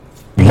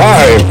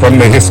from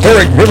the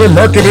historic River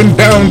Market in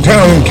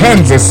downtown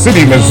Kansas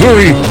City,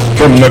 Missouri,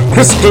 from the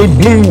crystal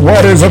blue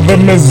waters of the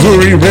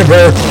Missouri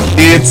River,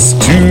 it's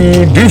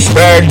Two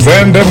Douchebags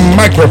and a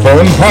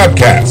Microphone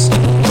podcast.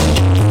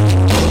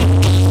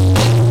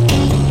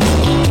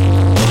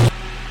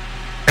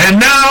 And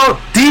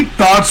now, Deep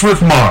Thoughts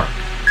with Mark.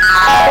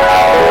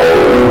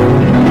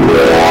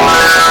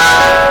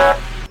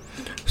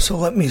 So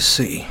let me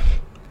see.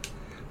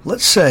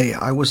 Let's say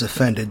I was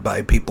offended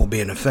by people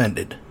being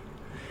offended.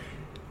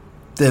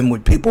 Then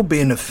would people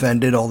being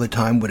offended all the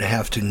time would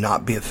have to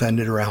not be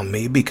offended around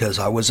me because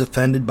I was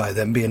offended by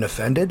them being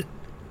offended?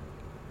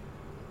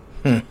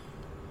 I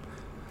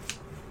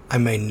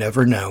may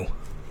never know.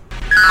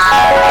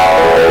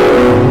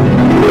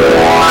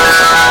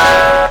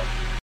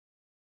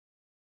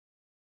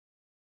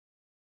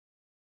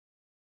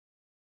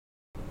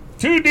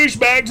 Two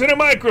douchebags and a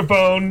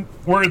microphone,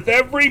 worth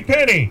every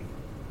penny.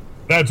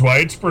 That's why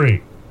it's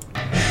free.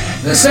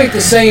 This ain't the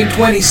same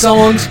 20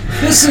 songs.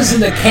 This isn't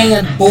the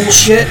canned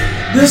bullshit.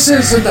 This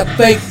isn't the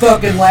fake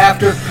fucking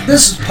laughter.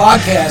 This is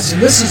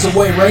podcasting. This is the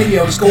way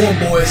radio's going,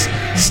 boys.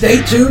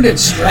 Stay tuned and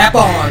strap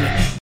on.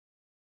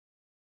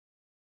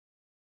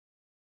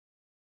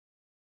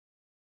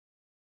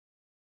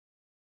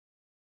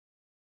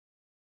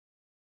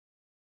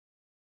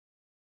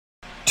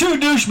 Two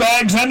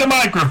douchebags and a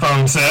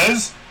microphone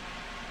says,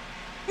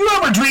 you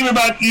ever dream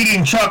about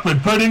eating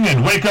chocolate pudding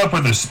and wake up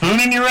with a spoon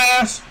in your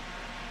ass?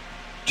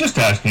 Just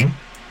asking.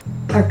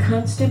 Our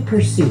constant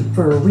pursuit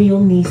for a real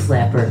knee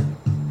slapper.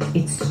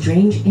 It's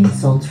strange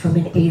insults from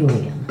an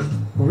alien.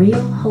 Real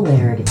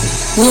hilarity.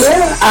 You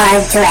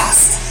are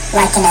dressed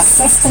like an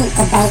assistant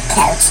debate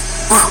coach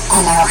at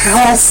an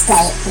Ohio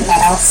State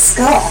middle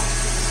school.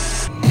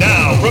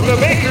 Now, from the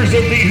makers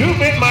of the Who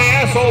Bit My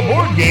Asshole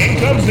board game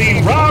comes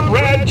the Rob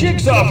Rad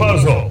Jigsaw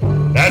Puzzle.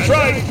 That's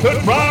right,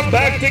 put Rob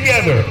back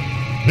together.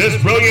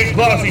 This brilliant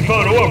glossy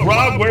photo of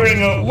Rob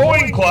wearing a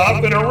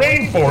loincloth in a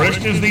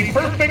rainforest is the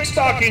perfect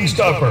stocking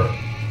stuffer.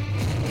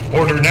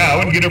 Order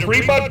now and get a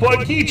free butt plug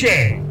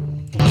keychain.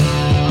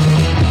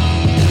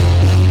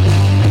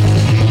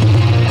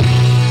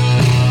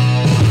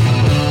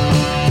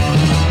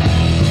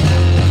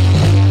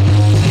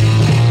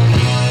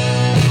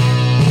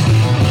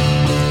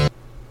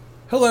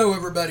 Hello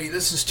everybody,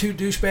 this is Two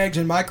Douchebags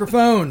and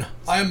Microphone.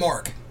 I am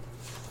Mark.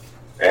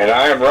 And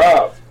I am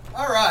Rob.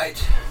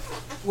 Alright.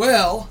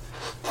 Well,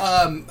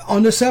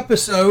 on this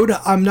episode,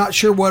 I'm not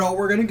sure what all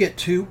we're going to get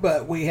to,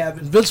 but we have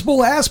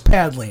invisible ass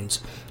paddlings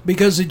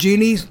because the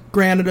genie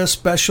granted us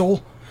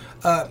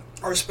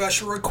our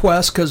special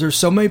request because there's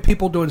so many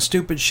people doing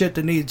stupid shit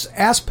that needs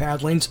ass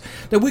paddlings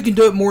that we can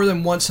do it more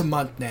than once a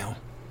month now.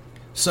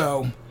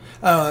 So,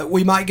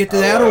 we might get to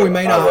that or we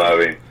may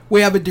not.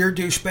 We have a Dear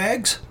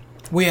Douchebags.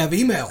 We have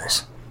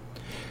emails.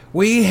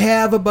 We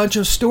have a bunch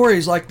of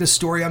stories like this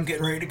story I'm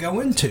getting ready to go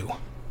into.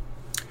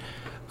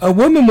 A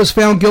woman was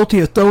found guilty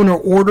of throwing her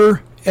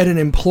order at an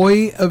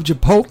employee of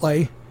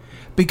Chipotle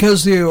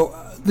because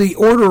the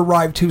order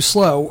arrived too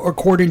slow,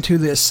 according to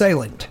the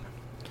assailant.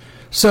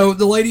 So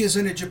the lady is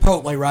in a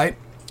Chipotle, right?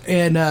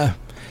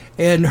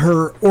 And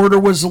her order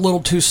was a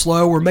little too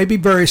slow, or maybe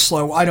very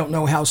slow. I don't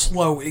know how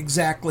slow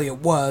exactly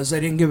it was.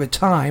 They didn't give it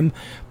time.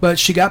 But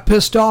she got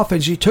pissed off,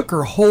 and she took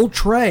her whole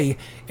tray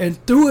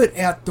and threw it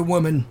at the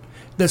woman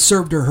that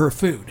served her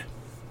food.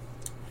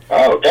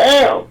 Oh,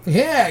 damn.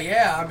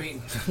 Yeah. I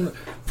mean,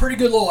 pretty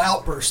good little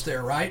outburst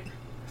there, right?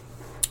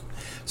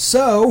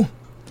 So,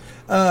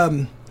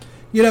 now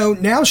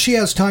she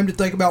has time to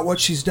think about what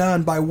she's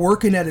done by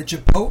working at a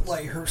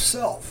Chipotle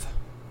herself.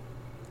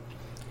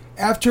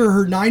 After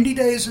her 90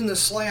 days in the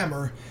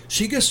slammer,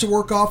 she gets to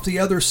work off the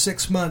other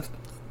 6 months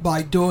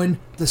by doing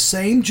the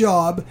same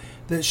job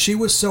that she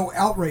was so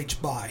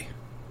outraged by.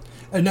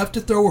 Enough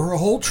to throw her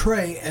whole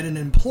tray at an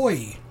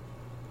employee.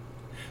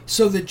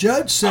 So the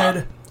judge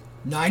said,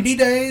 90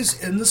 days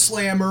in the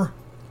slammer,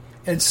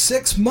 and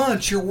 6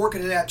 months you're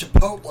working at that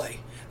Chipotle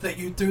that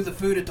you threw the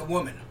food at the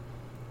woman.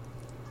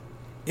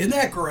 Isn't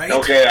that great?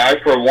 Okay, I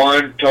for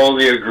one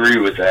totally agree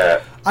with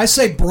that. I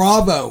say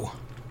bravo.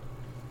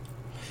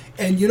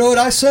 And you know what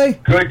I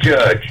say? Good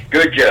judge.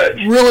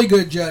 Really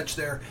good judge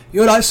there. You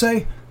know what I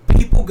say?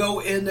 People go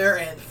in there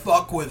and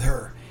fuck with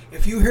her.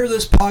 If you hear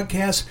this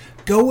podcast,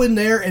 go in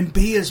there and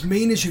be as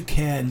mean as you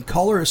can.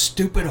 Call her a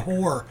stupid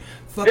whore.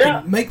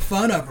 Make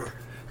fun of her.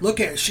 Look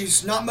at her.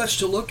 She's not much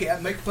to look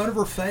at. Make fun of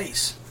her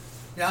face.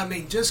 Yeah, I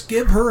mean, just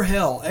give her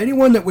hell.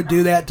 Anyone that would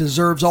do that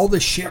deserves all the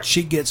shit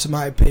she gets, in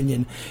my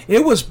opinion.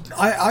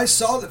 I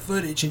saw the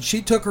footage, and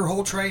she took her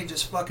whole tray and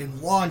just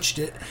fucking launched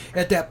it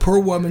at that poor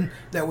woman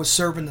that was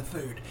serving the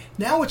food.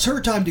 Now it's her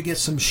time to get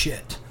some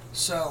shit.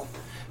 So,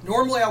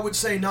 normally I would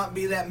say not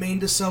be that mean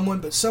to someone,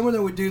 but someone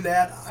that would do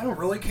that, I don't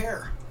really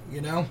care,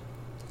 you know?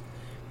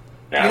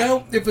 Yeah. You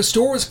know, if a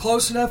store was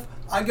close enough,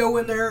 I go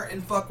in there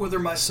and fuck with her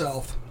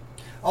myself.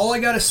 All I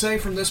gotta say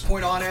from this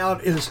point on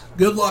out is,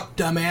 good luck,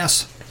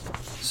 dumbass.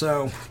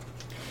 So,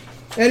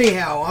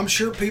 anyhow, I'm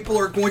sure people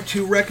are going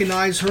to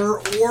recognize her,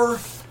 or,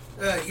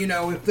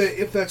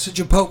 if that's a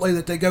Chipotle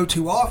that they go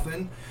to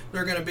often,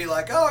 They're going to be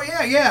like, oh,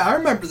 yeah, I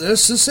remember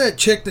this. This is that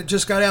chick that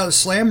just got out of the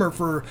slammer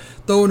for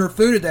throwing her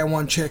food at that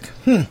one chick.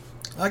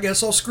 I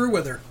guess I'll screw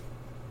with her.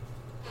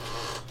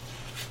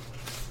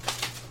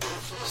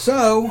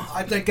 So,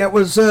 I think that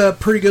was a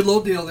pretty good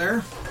little deal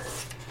there.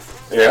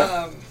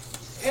 Yeah.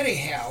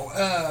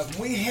 Anyhow,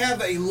 we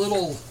have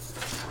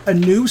a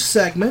new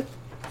segment,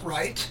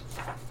 right?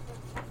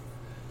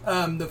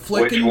 The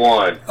flicking. Which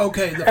one?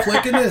 Okay,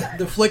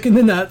 the flicking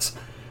the nuts,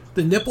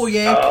 the nipple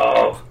yank,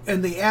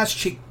 and the ass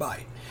cheek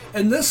bite.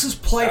 And this is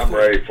playful. I'm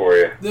ready for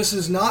you. This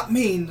is not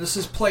mean. This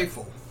is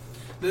playful.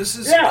 This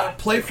is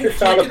playful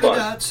it's not flicking the fun.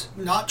 nuts,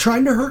 not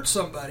trying to hurt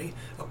somebody.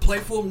 A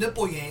playful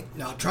nipple yank,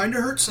 not trying to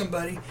hurt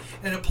somebody,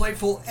 and a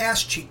playful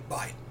ass cheek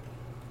bite.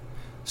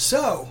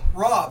 So,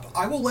 Rob,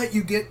 I will let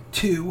you get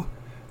to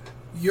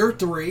your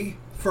 3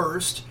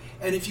 first,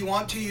 and if you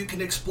want to, you can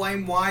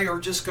explain why or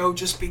just go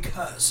just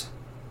because.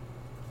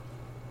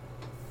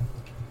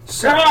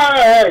 So,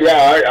 I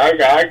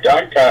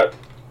got.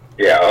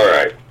 Yeah, all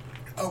right.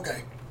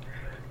 Okay.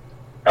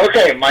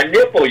 Okay, my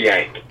nipple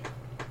yank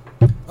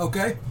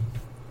Okay.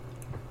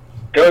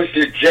 goes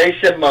to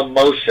Jason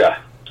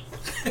Mimosa.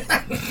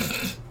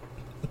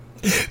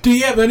 Do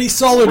you have any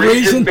solid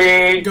reason? Go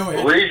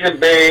ahead. Reason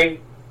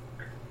being,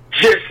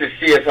 just to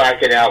see if I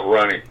can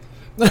outrun him.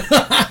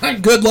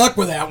 Good luck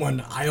with that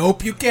one. I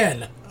hope you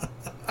can.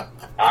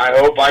 I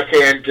hope I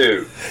can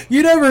too.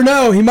 You never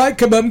know. He might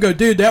come up and go,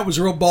 dude, that was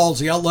real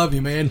ballsy. I love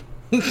you, man.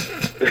 He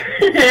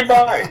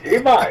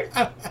might.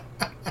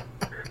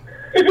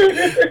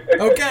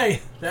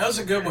 Okay, that was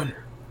a good one.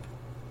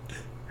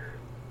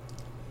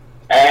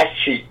 Ass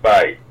cheek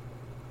bite.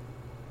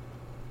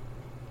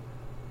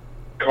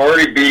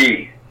 Cardi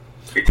B,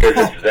 because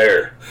it's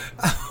there.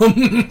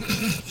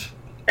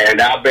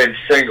 And I've been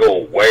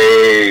single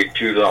way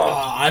too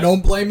long. I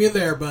don't blame you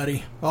there,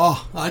 buddy.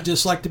 Oh, I'd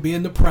just like to be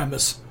in the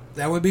premise.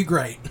 That would be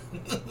great.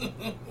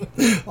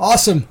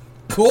 Awesome.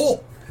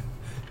 Cool.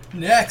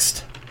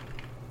 Next.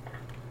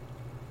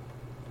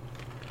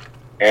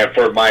 And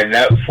for my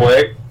nut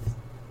flick,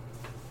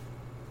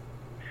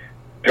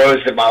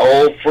 goes to my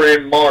old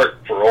friend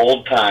Mark for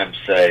old time's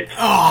sake.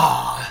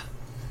 Ah.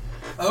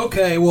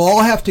 Okay, well,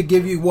 I'll have to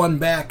give you one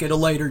back at a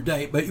later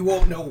date, but you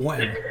won't know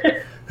when.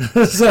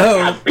 So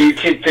I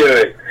beat you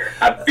to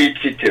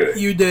it.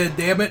 You did,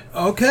 damn it.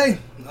 Okay.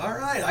 All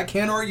right, I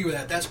can't argue with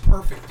that. That's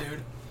perfect,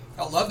 dude.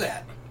 I love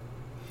that.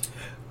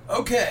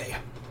 Okay.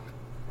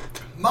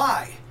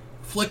 My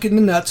flicking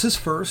the nuts is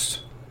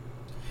first.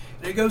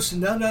 And it goes to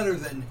none other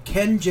than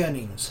Ken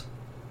Jennings.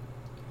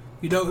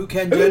 You know who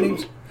Ken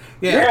Jennings?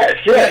 Yeah.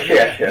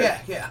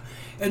 Yeah.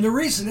 And the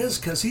reason is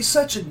because he's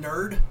such a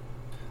nerd.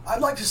 I'd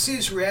like to see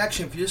his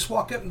reaction if you just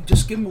walk up and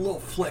just give him a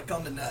little flick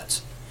on the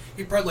nuts.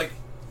 He'd probably like,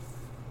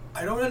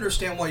 I don't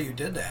understand why you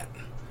did that.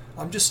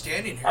 I'm just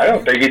standing here. I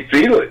don't think he'd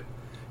feel it.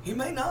 He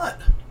may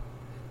not.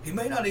 He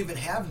may not even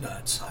have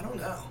nuts. I don't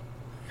know.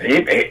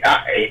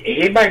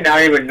 He might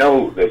not even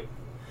know the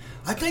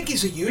I think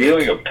he's a eunuch.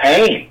 feeling of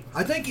pain.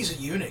 I think he's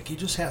a eunuch. He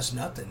just has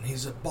nothing.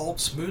 He's a bald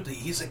smoothie.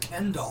 He's a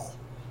Ken doll.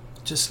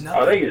 Just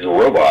nothing. I think he's a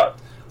robot.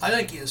 I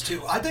think he is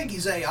too. I think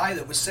he's AI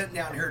that was sent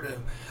down here to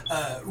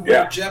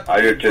Yeah, Jeopardy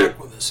I do and too. work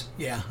with us.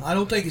 Yeah, I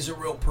don't think he's a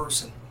real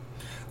person.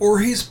 Or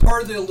he's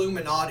part of the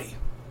Illuminati.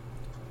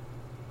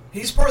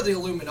 He's part of the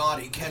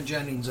Illuminati, Ken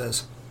Jennings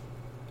is.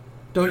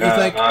 Don't you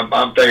think?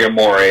 I'm thinking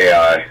more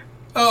AI.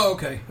 Oh,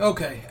 okay.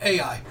 Okay.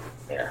 AI.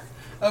 Yeah.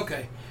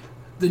 Okay.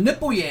 The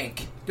nipple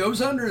yank goes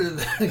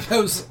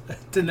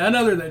to none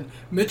other than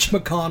Mitch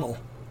McConnell.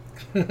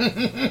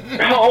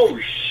 Oh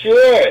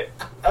shit!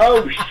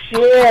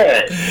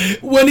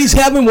 When he's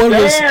having one of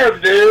those,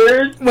 Damn,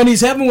 dude! when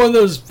he's having one of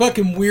those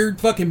fucking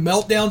weird fucking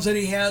meltdowns that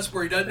he has,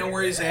 where he doesn't know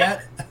where he's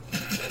at,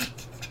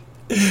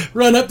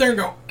 run up there and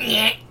go,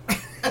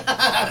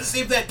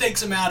 see if that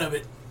takes him out of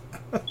it.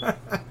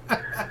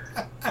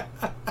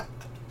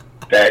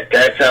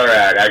 That's all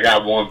right. I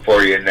got one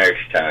for you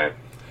next time.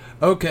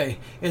 Okay,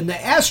 and the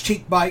ass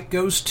cheek bite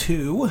goes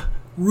to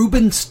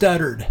Ruben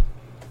Studdard.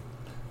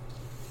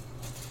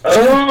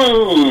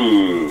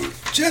 Oh!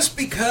 Just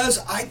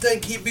because I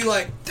think he'd be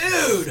like,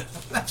 dude,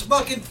 that's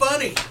fucking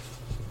funny.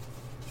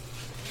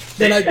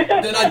 Then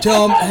I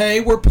tell him,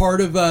 hey, we're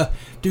part of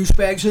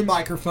Douchebags and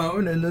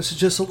Microphone, and this is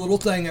just a little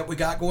thing that we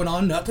got going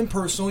on, nothing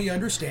personal, you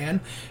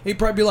understand. He'd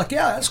probably be like,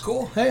 yeah, that's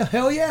cool. Hey,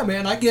 hell yeah,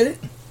 man, I get it.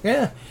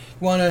 Yeah.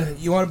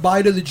 You want a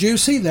bite of the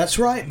juicy? That's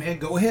right, man.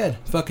 Go ahead.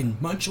 Fucking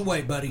munch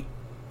away, buddy.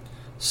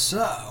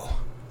 So,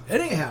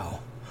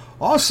 anyhow,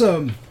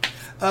 awesome.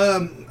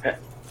 Go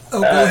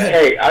ahead.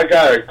 Hey, I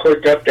got a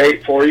quick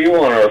update for you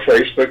on our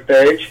Facebook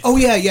page. Oh,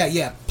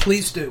 yeah.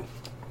 Please do.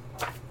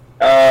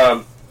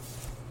 It's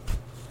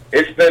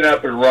been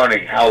up and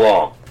running how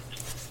long?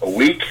 A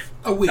week?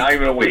 A week. Not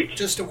even a week.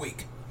 Just a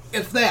week.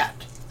 If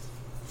that.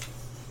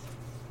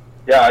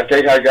 Yeah, I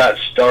think I got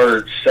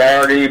started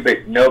Saturday,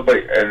 but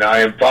nobody, and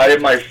I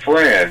invited my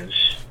friends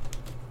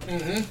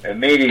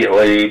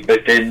immediately,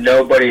 but then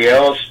nobody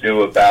else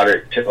knew about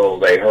it till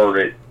they heard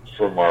it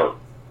from our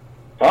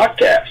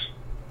podcast.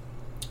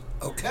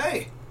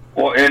 Okay.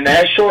 Well, in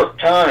that short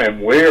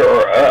time, we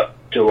are up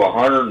to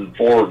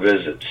 104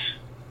 visits.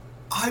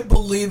 I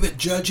believe it,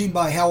 judging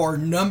by how our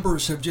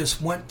numbers have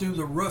just went through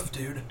the roof,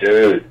 dude.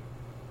 Dude.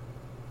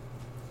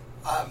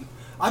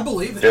 I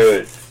believe it.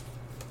 Dude.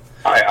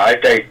 I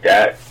think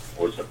that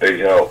was a big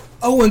help.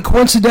 Oh, and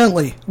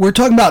coincidentally, we're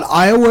talking about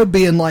Iowa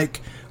being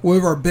like one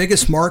of our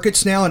biggest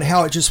markets now and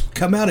how it just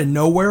come out of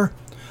nowhere.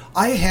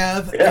 I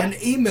have an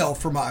email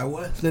from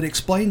Iowa that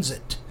explains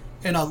it,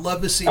 and I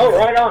love this email. Oh,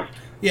 right on.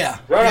 Yeah,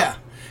 right on.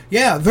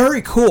 Yeah,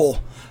 very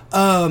cool.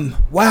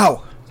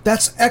 Wow,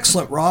 that's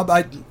excellent, Rob.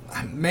 I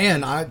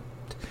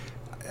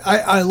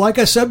like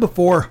I said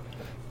before,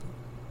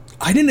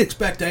 I didn't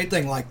expect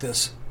anything like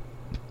this.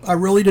 I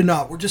really did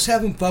not. We're just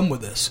having fun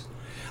with this.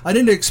 I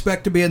didn't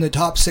expect to be in the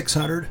top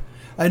 600.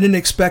 I didn't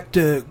expect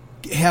to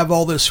have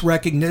all this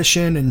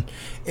recognition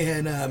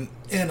and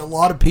a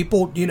lot of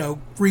people,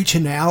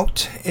 reaching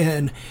out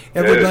and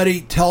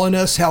everybody telling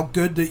us how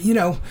good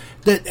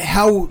that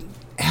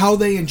how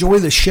they enjoy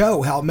the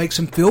show, how it makes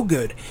them feel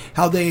good,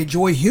 how they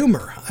enjoy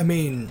humor. I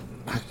mean,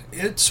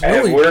 it's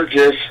really. And we're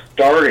just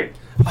starting.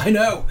 I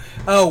know.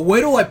 Oh,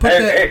 wait till I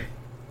put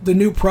the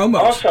new promos.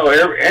 Also,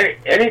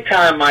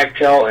 anytime I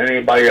tell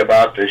anybody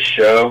about this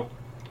show,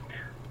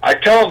 I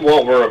tell them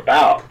what we're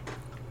about.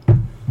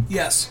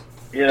 Yes.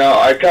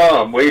 I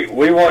tell them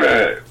we want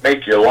to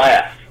make you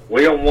laugh.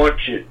 We don't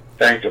want you to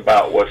think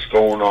about what's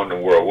going on in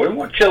the world. We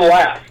want you to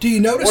laugh. Do you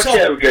notice how?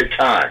 Have a good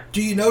time.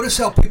 Do you notice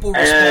how people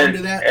respond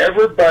to that?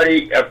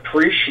 Everybody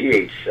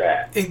appreciates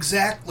that.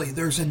 Exactly.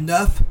 There's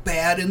enough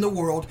bad in the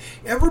world.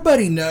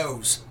 Everybody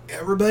knows.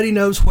 Everybody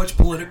knows which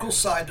political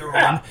side they're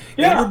on.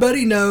 Yeah.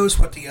 Everybody knows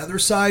what the other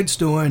side's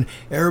doing.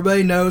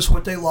 Everybody knows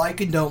what they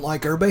like and don't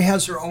like. Everybody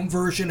has their own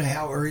version of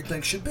how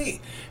everything should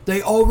be.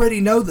 They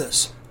already know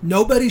this.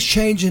 Nobody's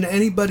changing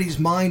anybody's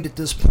mind at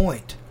this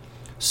point.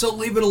 So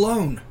leave it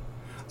alone.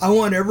 I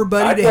want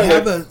everybody to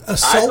have a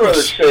solace. I'd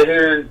rather sit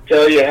here and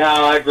tell you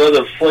how I'd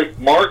rather flick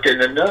Mark in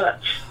the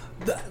nuts.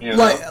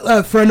 Like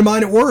a friend of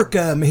mine at work,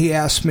 he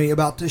asked me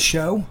about this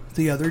show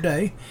the other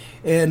day.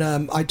 And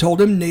I told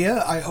him,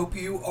 Nia, I hope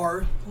you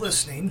are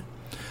listening.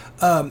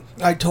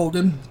 I told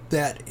him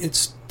that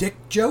it's dick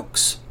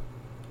jokes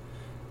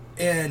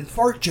and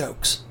fart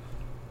jokes.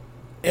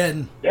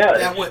 And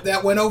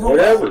that went over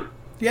well.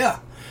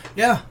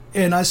 Yeah.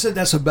 And I said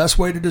that's the best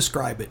way to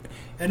describe it.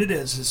 And it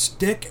is. It's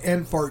dick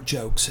and fart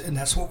jokes. And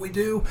that's what we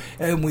do.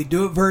 And we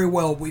do it very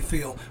well, we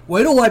feel.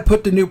 Wait till I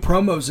put the new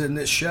promos in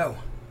this show.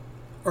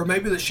 Or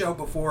maybe the show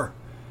before.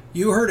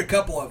 You heard a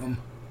couple of them.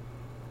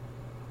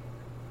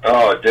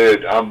 Oh,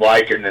 dude, I'm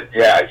liking it.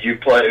 Yeah, you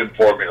played them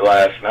for me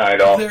last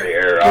night off the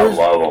air. I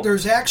love them.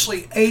 There's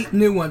actually 8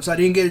 new ones. I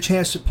didn't get a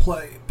chance to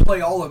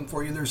play all of them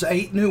for you. There's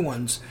 8 new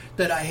ones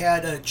that I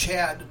had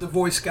Chad, the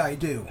voice guy,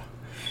 do.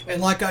 And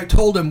like I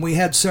told him, we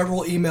had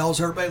several emails.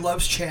 Everybody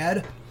loves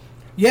Chad.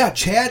 Yeah,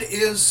 Chad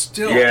is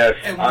still. Yes,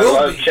 and I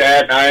love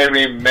Chad, and I haven't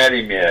even met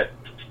him yet.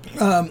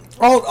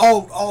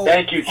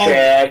 Thank you,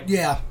 Chad.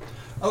 Yeah.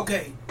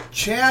 Okay,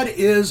 Chad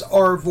is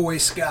our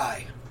voice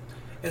guy.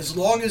 As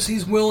long as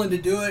he's willing to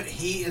do it,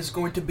 he is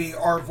going to be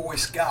our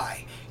voice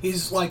guy.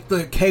 He's like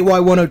the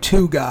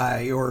KY102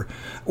 guy or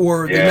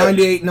the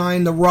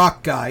 98.9 The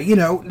Rock guy.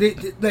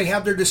 They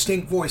have their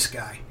distinct voice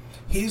guy.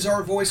 He's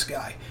our voice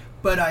guy.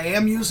 But I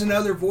am using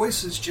other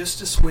voices just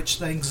to switch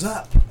things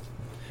up.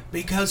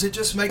 Because it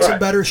just makes a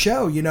better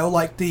show.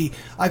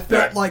 I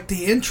felt like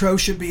the intro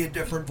should be a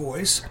different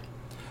voice.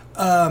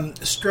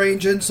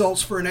 Strange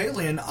Insults for an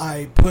Alien,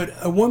 I put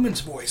a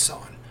woman's voice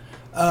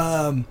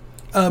on.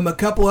 A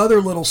couple other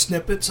little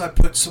snippets, I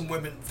put some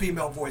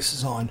female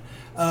voices on.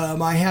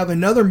 I have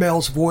another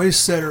male's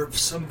voice that are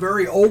some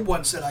very old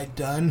ones that I'd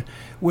done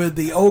with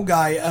the old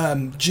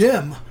guy,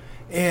 Jim.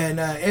 And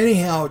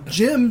anyhow,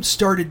 Jim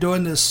started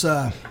doing this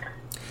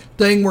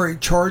thing where he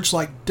charged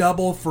like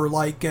double for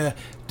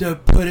to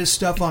put his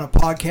stuff on a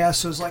podcast.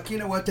 So it's like, you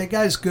know what, that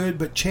guy's good,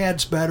 but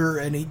Chad's better,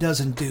 and he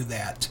doesn't do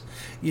that.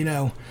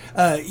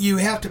 You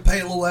have to pay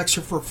a little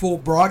extra for full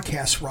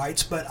broadcast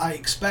rights, but I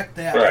expect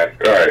that.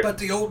 Right. But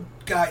the old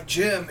guy,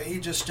 Jim, he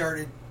just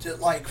started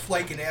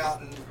flaking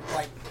out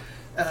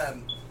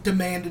and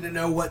demanding to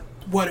know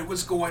what it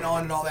was going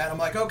on and all that. I'm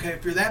like, okay,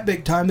 if you're that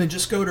big time, then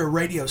just go to a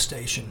radio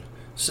station.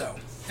 So,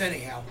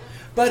 anyhow,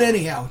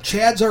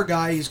 Chad's our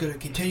guy. He's going to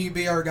continue to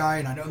be our guy,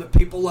 and I know that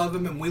people love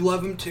him, and we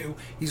love him too.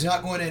 He's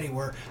not going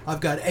anywhere.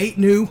 I've got 8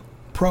 new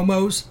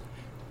promos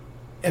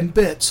and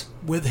bits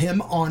with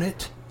him on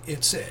it.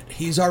 It's it.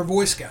 He's our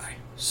voice guy.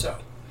 So,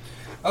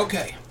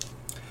 okay.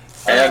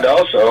 And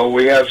also,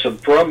 we have some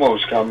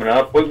promos coming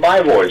up with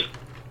my voice.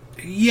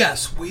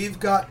 Yes, we've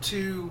got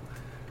to...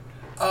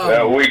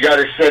 we got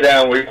to sit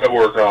down, we got to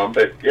work on,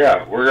 but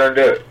yeah, we're going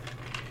to do it.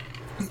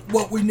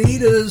 What we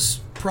need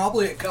is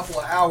probably a couple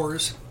of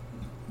hours,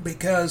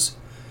 because...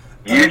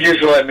 You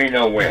just let me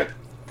know when.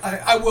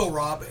 I will,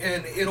 Rob,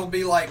 and it'll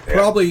be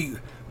probably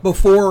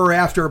before or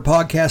after a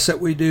podcast that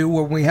we do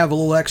when we have a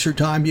little extra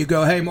time. You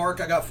go, hey, Mark,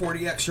 I got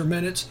 40 extra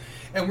minutes,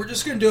 and we're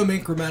just going to do them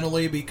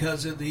incrementally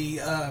because of the...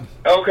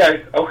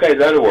 Okay,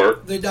 that'll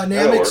work. The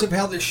dynamics of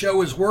how this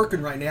show is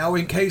working right now.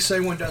 In case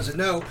anyone doesn't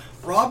know,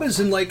 Rob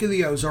is in Lake of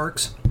the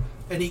Ozarks,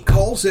 and he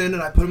calls in,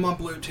 and I put him on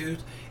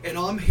Bluetooth, and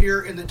I'm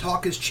here in the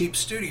Talk is Cheap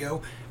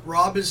studio.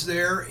 Rob is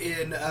there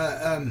in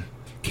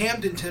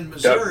Camdenton,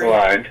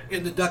 Missouri,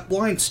 in the Duck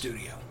Blind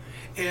studio.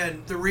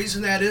 And the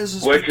reason that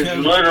is which because,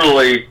 is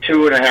literally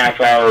 2.5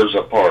 hours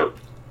apart.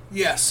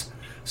 Yes.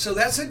 So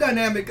that's the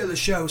dynamic of the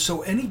show.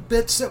 So any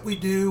bits that we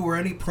do or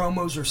any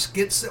promos or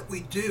skits that we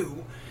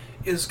do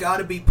is got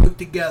to be put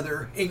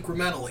together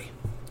incrementally.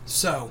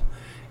 So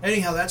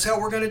anyhow, that's how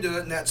we're going to do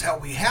it, and that's how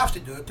we have to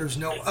do it. There's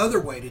no other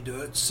way to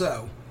do it.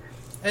 So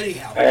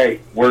anyhow. Hey,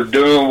 we're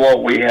doing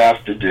what we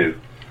have to do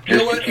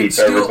just to keep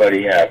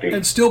everybody happy.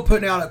 And still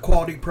putting out a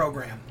quality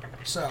program.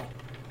 So.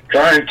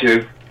 Trying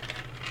to.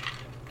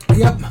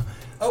 Yep.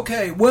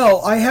 Okay,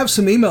 well, I have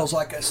some emails,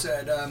 like I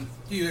said.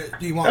 Do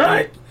you want All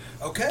right.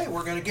 Okay,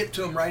 we're going to get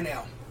to them right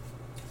now.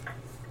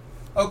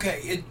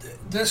 Okay,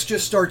 this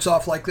just starts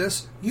off like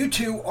this. You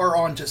two are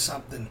on to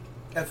something.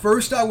 At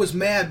first, I was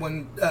mad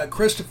when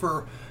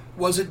Christopher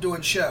wasn't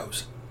doing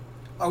shows.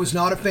 I was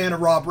not a fan of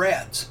Rob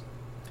Rad's.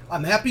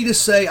 I'm happy to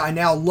say I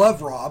now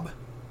love Rob.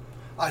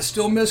 I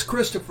still miss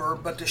Christopher,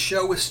 but the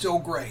show is still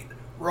great.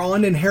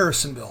 Ron in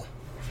Harrisonville.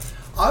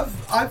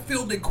 I've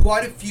fielded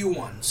quite a few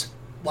ones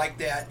like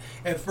that.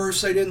 At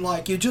first they didn't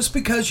like you just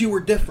because you were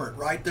different,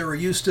 right? They were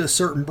used to a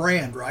certain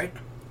brand, right?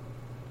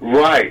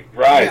 Right.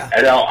 Yeah.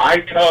 And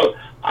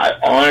I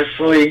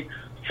honestly,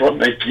 from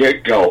the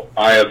get-go,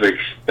 I have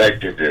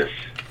expected this.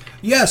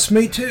 Yes,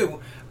 me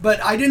too.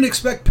 But I didn't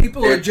expect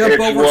people to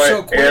jump over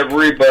so quick.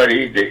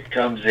 Everybody that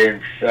comes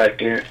in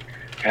second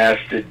has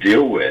to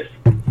deal with.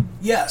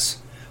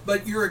 Yes,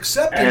 but your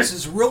acceptance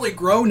has really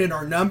grown in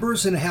our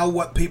numbers and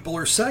what people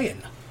are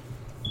saying.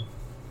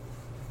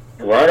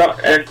 Right on.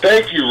 And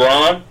thank you,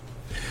 Ron.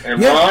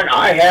 And Yeah. Ron,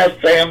 I have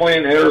family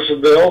in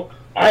Harrisonville.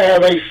 I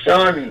have a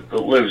son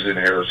that lives in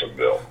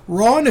Harrisonville.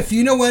 Ron, if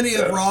you know any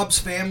of Rob's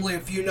family,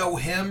 if you know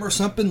him or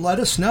something, let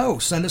us know.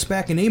 Send us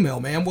back an email,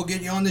 man. We'll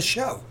get you on the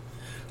show.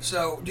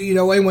 So, do you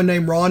know anyone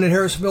named Ron in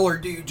Harrisonville, or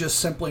do you just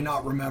simply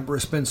not remember?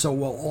 It's been so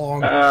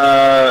long.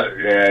 Yeah,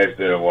 it's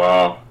been a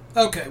while.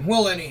 Okay,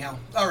 well, anyhow.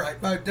 All right.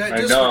 Well,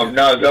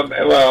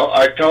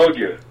 I told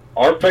you.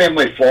 Our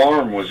family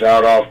farm was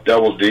out off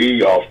Double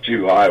D off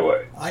 2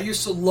 Highway. I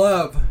used to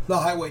love the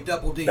Highway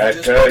Double D. That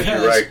just tells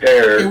you right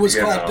there. It was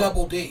called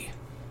Double D.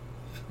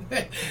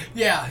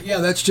 yeah,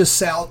 that's just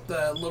south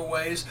a little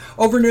ways.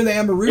 Over near the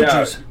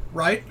Amarugis,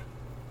 right?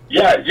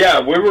 Yeah,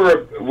 we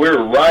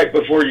were right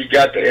before you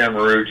got to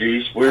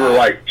Amarugis. We were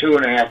like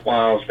 2.5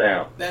 miles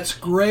down. That's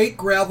great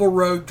gravel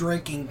road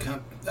drinking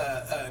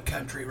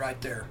country right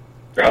there.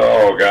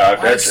 Oh, God,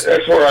 that's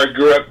where I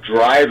grew up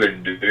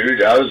driving,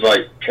 dude. I was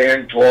like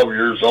 10, 12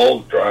 years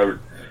old driving.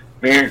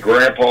 Me and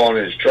Grandpa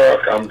in his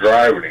truck, I'm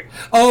driving him.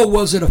 Oh,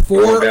 was it a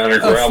 4 on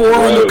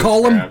the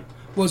column? Man.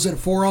 Was it a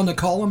 4 on the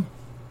column?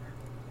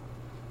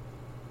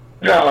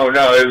 No,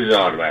 it was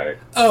automatic.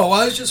 Oh,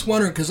 I was just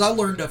wondering, because I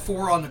learned a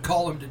 4 on the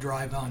column to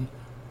drive on.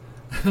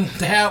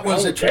 That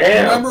was a trick.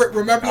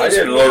 Remember I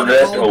didn't learn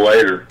that till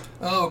later.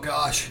 Oh,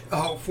 gosh.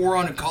 4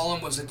 on a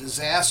column was a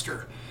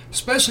disaster.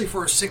 Especially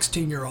for a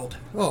 16-year-old.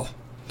 Oh,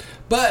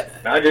 but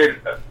I did.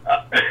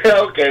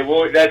 Okay,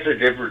 well, that's a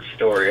different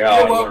story.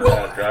 How I learned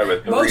how to drive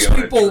a 3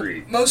 on a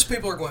tree. Most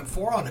people are going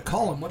 4 on a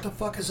column. What the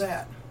fuck is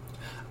that?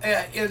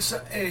 It's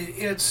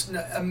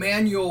a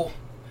manual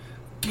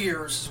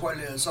gears is what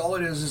it is. All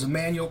it is a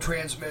manual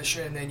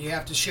transmission, and you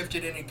have to shift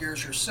it into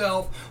gears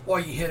yourself while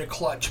you hit a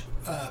clutch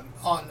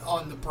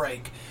on the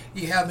brake.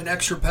 You have an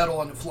extra pedal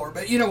on the floor.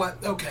 But you know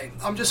what? Okay,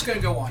 I'm just going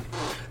to go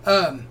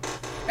on.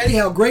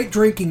 Anyhow, great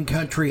drinking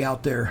country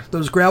out there.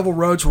 Those gravel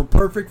roads were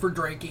perfect for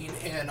drinking,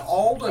 and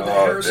all of the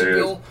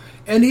Harrisonville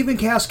and even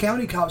Cass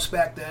County cops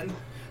back then,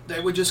 they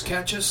would just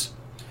catch us,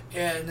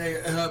 and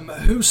they,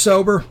 who's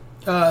sober?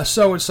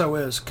 So-and-so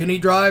is. Can he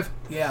drive?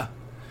 Yeah.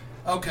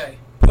 Okay,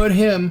 put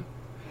him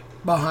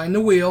behind the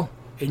wheel,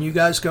 and you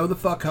guys go the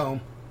fuck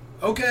home.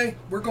 Okay,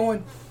 we're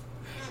going.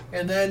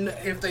 And then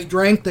if they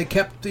drank, they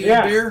kept the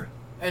beer,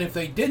 and if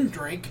they didn't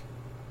drink,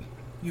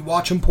 you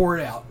watch them pour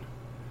it out.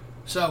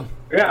 So.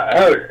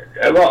 Yeah,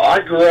 well,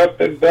 I grew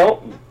up in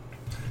Belton.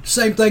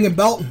 Same thing in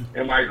Belton.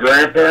 And my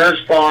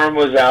grandparents' farm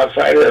was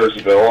outside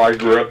Harrisonville. I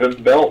grew up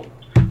in Belton.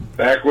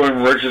 Back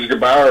when Rich's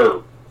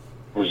Gebauer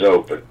was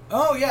open.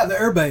 Oh, yeah, the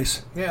air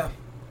base. Yeah.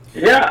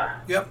 Yeah.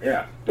 Yep.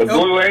 Yeah. The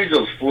Blue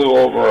Angels flew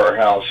over our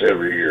house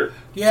every year.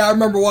 Yeah, I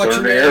remember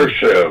watching the air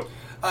show.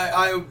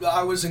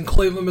 I was in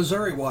Cleveland,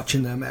 Missouri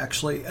watching them,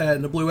 actually.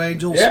 And the Blue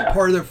Angels,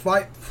 part of their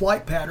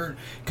flight pattern,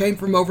 came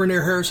from over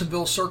near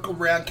Harrisonville, circled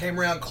around, came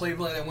around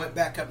Cleveland, and went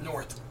back up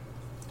north.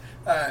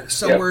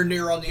 Somewhere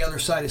near on the other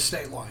side of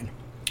state line.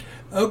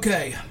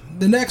 Okay,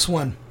 the next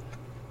one.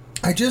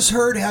 I just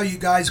heard how you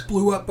guys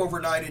blew up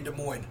overnight in Des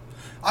Moines.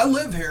 I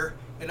live here,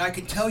 and I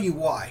can tell you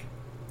why.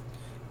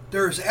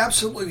 There is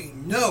absolutely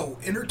no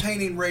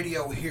entertaining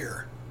radio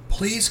here.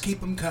 Please keep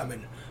them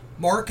coming.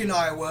 Mark in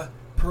Iowa,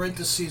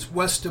 parentheses,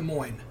 West Des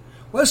Moines.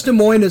 West Des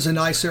Moines is a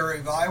nice area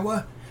of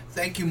Iowa.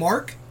 Thank you,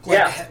 Mark.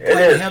 Glad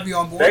to have you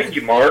on board. Thank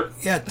you, Mark.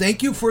 Yeah,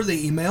 thank you for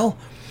the email.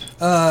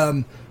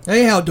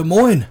 Anyhow, Des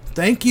Moines,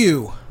 thank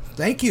you.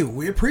 Thank you.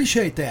 We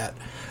appreciate that.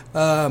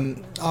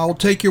 I'll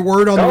take your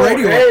word on the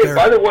radio hey, up there.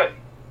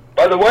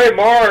 By the way,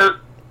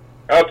 Mark,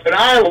 up in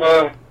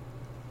Iowa,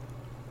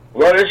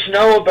 let us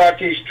know about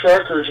these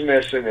truckers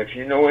missing if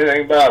you know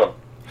anything about them.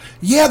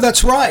 Yeah,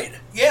 that's right.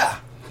 Yeah.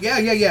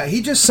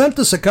 He just sent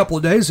this a couple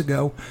of days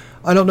ago.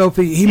 I don't know if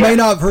he may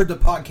not have heard the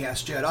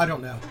podcast yet. I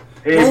don't know.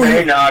 He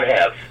may not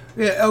have.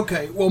 Yeah,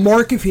 okay. Well,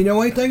 Mark, if you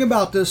know anything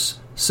about this,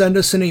 send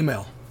us an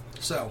email.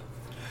 So,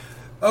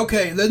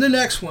 okay, then the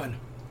next one.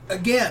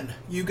 Again,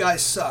 you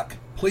guys suck.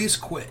 Please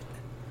quit.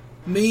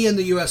 Me in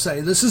the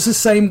USA. This is the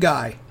same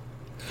guy.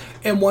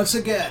 And once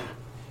again,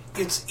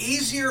 it's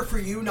easier for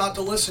you not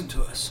to listen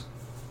to us.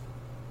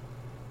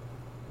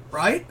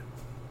 Right?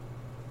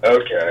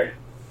 Okay.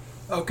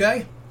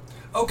 Okay?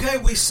 Okay,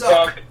 we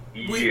suck. Fuck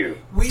you.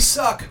 We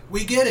suck.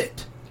 We get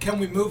it. Can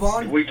we move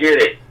on? We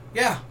get it.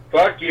 Yeah.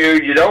 Fuck you.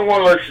 You don't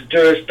want to listen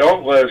to us,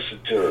 don't listen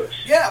to us.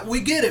 Yeah, we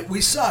get it. We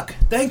suck.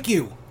 Thank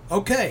you.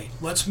 Okay,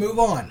 let's move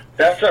on.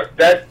 That's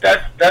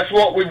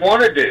what we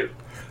want to do.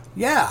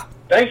 Yeah.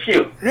 Thank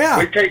you. Yeah.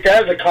 We take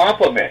that as a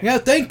compliment. Yeah,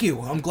 thank you.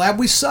 I'm glad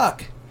we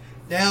suck.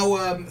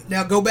 Now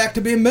go back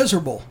to being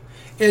miserable.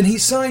 And he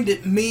signed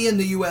it, me in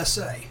the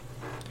USA.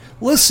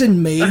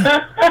 Listen, me.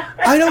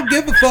 I don't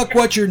give a fuck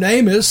what your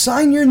name is.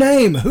 Sign your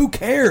name. Who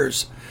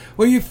cares?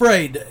 What are you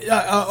afraid?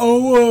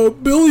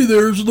 Billy,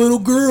 there's little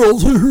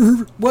girls.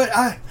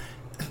 What?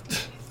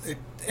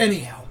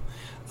 Anyhow.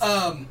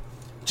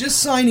 Just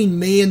signing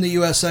me in the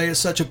USA is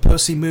such a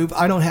pussy move.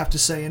 I don't have to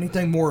say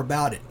anything more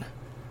about it.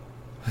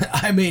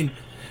 I mean,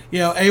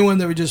 anyone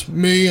that would just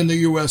me in the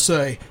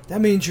USA,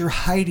 that means you're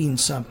hiding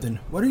something.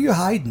 What are you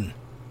hiding?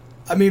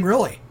 I mean,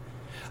 really?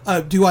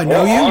 Do I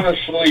know you?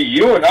 Honestly,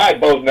 you and I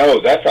both know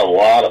that's a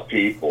lot of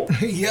people.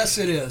 Yes,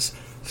 it is.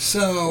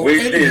 So we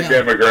see the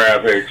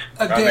demographics.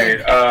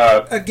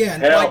 Again,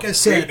 hell, like I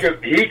said,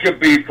 he could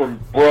be from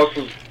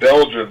Brussels,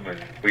 Belgium,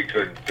 and we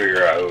couldn't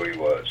figure out who he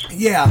was.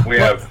 Yeah, we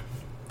have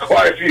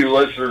quite a few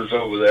listeners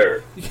over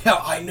there. Yeah,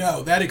 I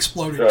know that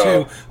exploded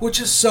too, which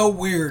is so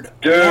weird.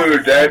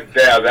 Dude,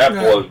 that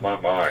blows my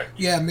mind.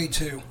 Yeah, me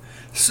too.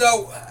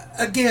 So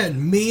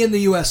again, me in the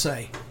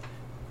USA,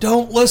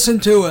 don't listen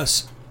to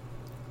us.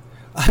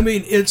 I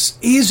mean, it's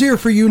easier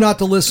for you not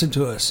to listen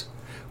to us.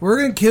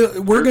 We're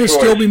gonna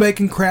still be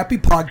making crappy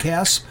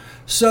podcasts,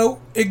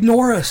 so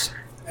ignore us.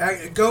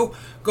 Go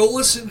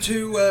listen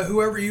to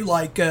whoever you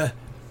like,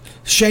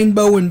 Shane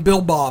Bow and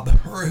Bill Bob,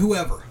 or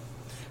whoever.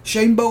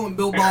 Shane Bow and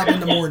Bill Bob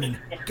in the morning.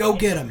 Go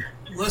get them.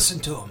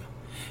 Listen to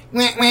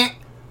them.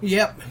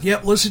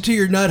 Yep. Listen to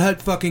your Nut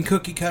Hut fucking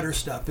cookie cutter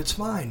stuff. It's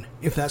fine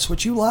if that's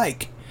what you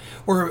like,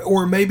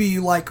 or maybe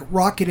you like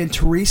Rocket and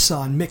Teresa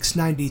on Mix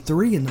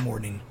 93 in the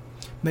morning.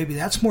 Maybe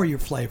that's more your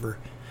flavor.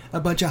 A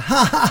bunch of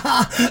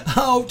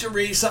oh,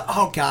 Teresa,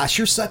 oh gosh,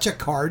 you're such a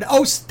card.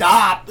 Oh,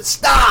 stop.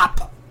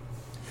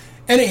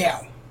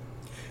 Anyhow,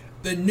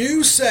 the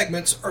new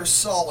segments are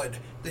solid.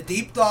 The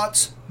deep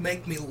thoughts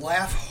make me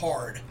laugh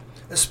hard,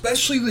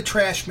 especially the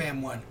Trash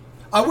Man one.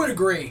 I would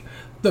agree.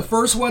 The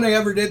first one I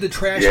ever did, the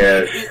Trash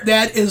Man,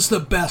 that is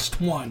the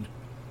best one.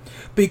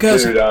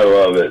 Because, dude, I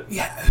love it.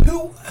 Yeah,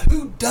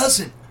 who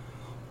doesn't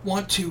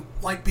want to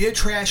be a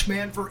trash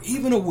man for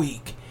even a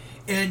week?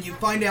 And you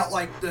find out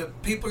the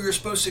people you're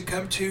supposed to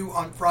come to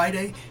on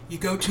Friday, you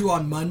go to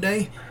on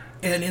Monday,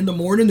 and in the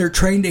morning they're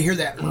trained to hear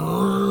that, and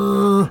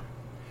all of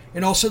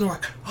a sudden they're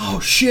like, oh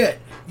shit.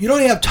 You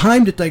don't have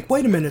time to think,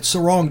 wait a minute, it's the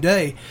wrong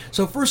day.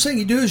 So first thing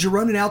you do is you're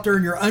running out there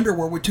in your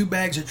underwear with 2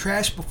 bags of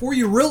trash before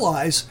you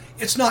realize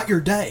it's not your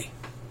day.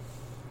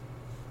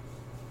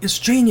 It's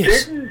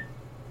genius.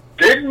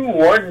 Didn't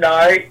one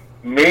night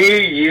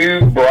me, you,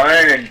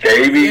 Brian, and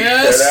Davey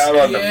sit out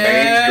on the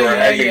main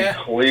drag in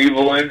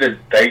Cleveland and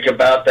think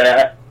about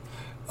that?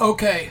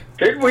 Okay.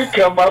 Didn't we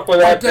come up with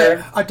that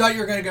then? I thought you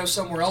were going to go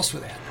somewhere else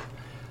with that.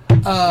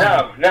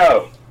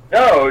 No.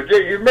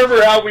 You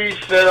remember how we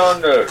sit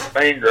on the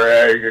main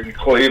drag in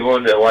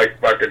Cleveland at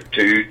fucking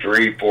 2,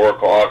 3, 4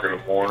 o'clock in the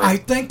morning? I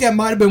think that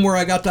might have been where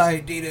I got the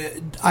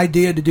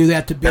idea to do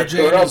that to BJ. That's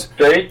what I'm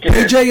thinking.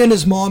 BJ and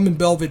his mom in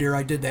Belvedere,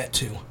 I did that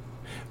too.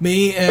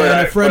 Me and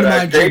a friend of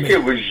mine, Jimmy. I think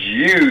it was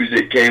you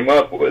that came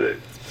up with it.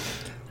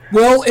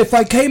 Well, if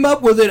I came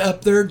up with it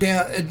up there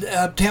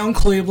uptown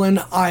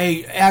Cleveland,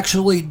 I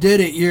actually did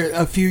it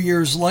a few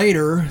years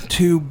later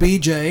to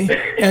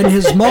BJ and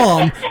his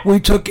mom. We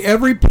took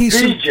every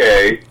piece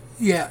BJ? of...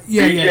 Yeah.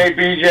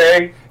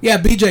 BJ? Yeah,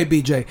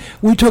 BJ.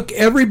 We took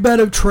every bed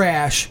of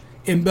trash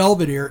in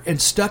Belvedere and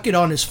stuck it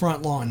on his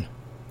front lawn.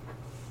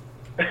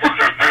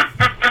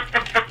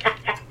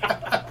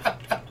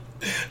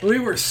 We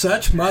were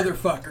such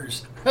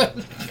motherfuckers.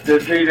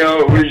 Does he know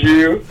it was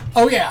you?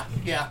 Oh, yeah.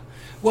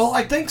 Well,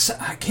 I think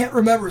I can't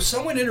remember.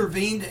 Someone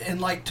intervened and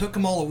took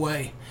them all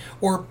away,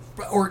 or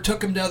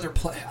took them to other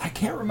places. I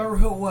can't remember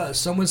who it was.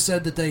 Someone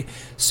said that they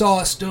saw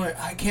us doing it.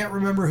 I can't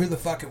remember who the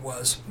fuck it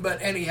was.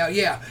 But anyhow,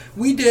 yeah,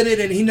 we did it,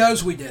 and he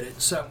knows we did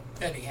it. So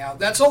anyhow,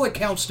 that's all that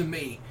counts to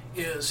me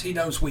is he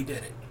knows we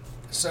did it.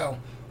 So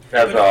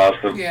that's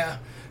awesome. Yeah,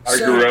 I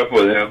grew up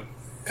with him.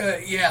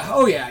 Yeah.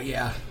 Oh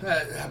yeah.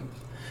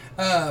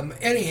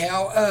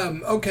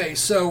 Okay,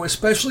 so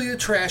especially the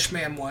Trash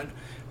Man one,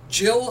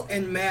 Jilly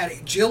and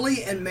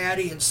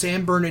Maddie in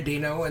San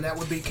Bernardino, and that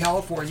would be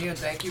California. And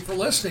thank you for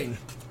listening.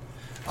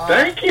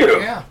 Thank you.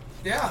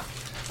 Yeah.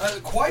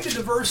 Quite a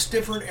diverse,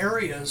 different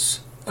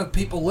areas of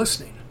people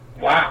listening.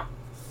 Wow.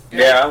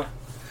 Yeah.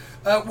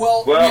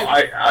 Well,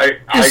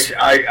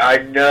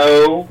 I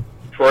know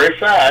for a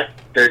fact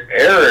that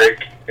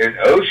Eric in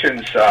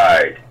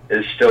Oceanside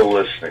is still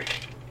listening.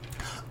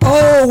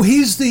 Oh,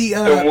 he's the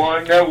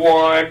one that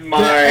won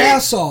my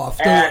ass off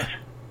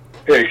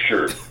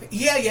picture.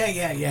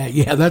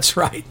 Yeah. That's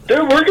right.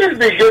 Dude, we're going to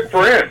be good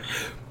friends.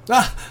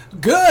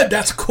 Good.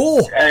 That's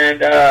cool.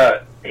 And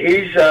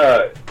he's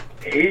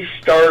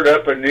started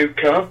up a new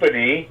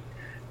company,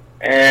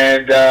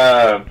 and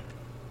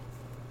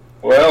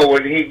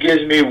when he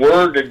gives me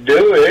word to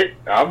do it,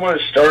 I'm going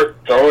to start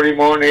throwing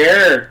him on the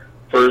air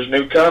for his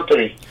new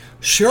company.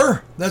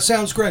 Sure, that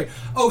sounds great.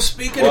 Oh,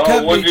 speaking of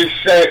company,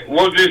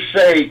 we'll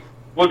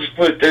just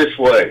put it this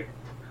way: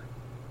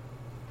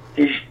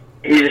 he's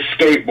a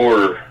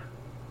skateboarder,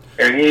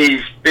 and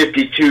he's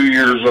 52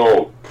 years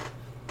old.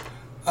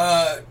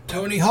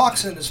 Tony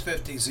Hawk's in his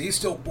 50s. He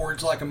still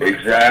boards like a motherfucker.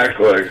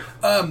 Exactly.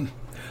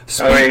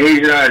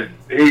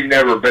 He's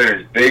never been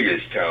as big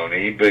as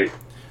Tony, but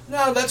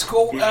no, that's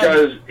cool.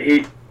 Because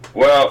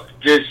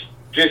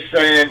just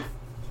saying,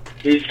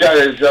 he's got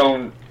his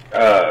own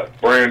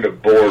brand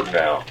of board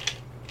now.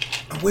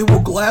 We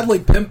will gladly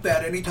pimp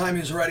that anytime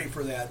he's ready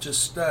for that.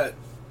 Just I've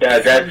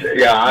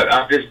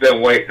just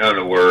been waiting on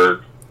the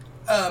word.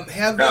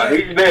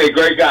 He's been a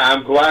great guy.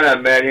 I'm glad I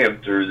met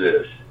him through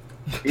this.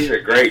 He's a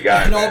great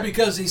guy. And all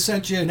because he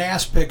sent you an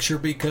ass picture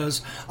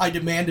because I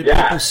demanded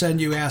people send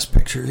you ass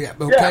pictures. Yeah.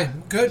 Okay.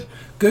 Yeah.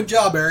 Good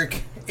job,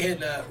 Eric.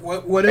 And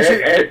what is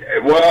it?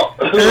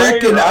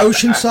 Eric in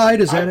Oceanside,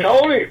 is that it?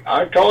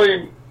 I told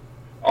him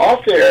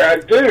off there,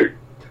 dude,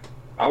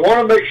 I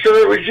want to make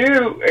sure it was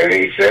you. And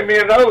he sent me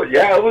a note.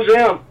 Yeah, it was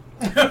him.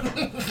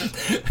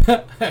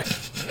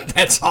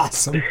 That's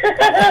awesome.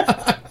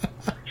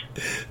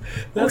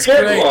 That's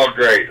great. All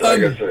great,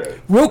 like I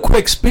said. Real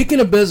quick, speaking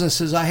of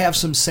businesses, I have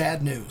some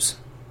sad news.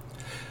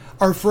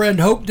 Our friend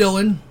Hope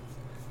Dillon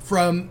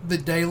from the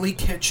Daily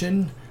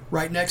Kitchen,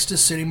 right next to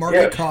City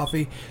Market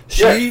Coffee,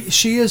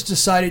 she has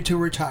decided to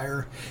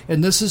retire,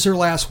 and this is her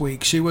last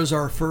week. She was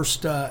our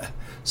first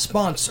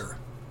sponsor.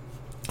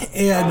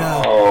 And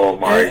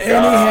God.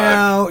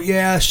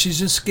 Anyhow, she's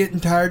just getting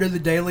tired of the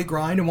daily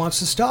grind and wants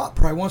to stop.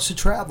 Probably wants to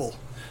travel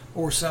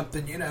or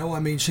something,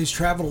 she's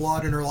traveled a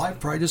lot in her life,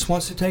 probably just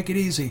wants to take it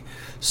easy.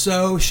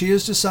 So she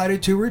has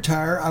decided to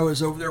retire. I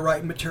was over there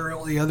writing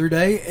material the other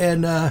day,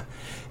 and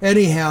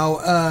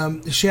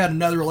she had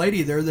another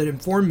lady there that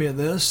informed me of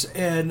this,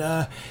 and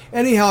I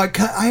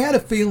had a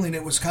feeling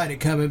it was kind of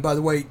coming. By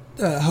the way,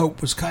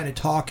 Hope was kind of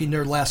talking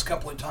there the last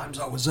couple of times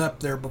I was up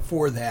there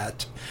before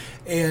that,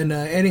 and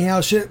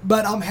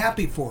but I'm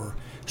happy for her.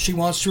 She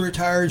wants to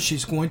retire, and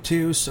she's going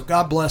to, so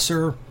God bless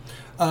her.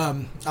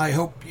 I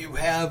hope you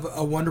have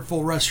a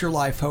wonderful rest of your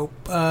life, Hope.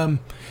 And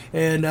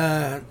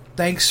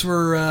thanks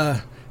for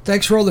all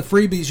the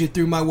freebies you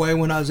threw my way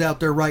when I was out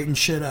there writing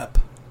shit up.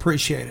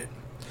 Appreciate it.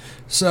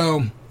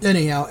 So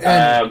anyhow,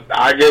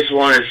 I just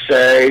want to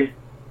say,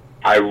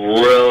 I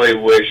really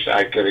wish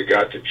I could have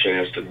got the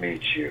chance to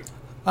meet you.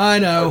 I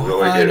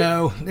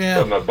know. Yeah,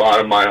 from the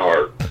bottom of my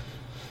heart.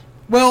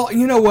 Well,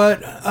 you know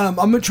what? I'm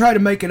gonna try to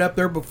make it up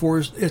there before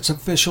it's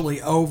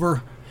officially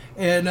over.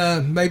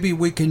 And maybe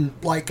we can,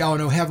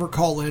 have her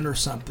call in or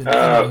something.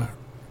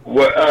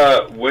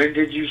 When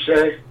did you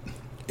say?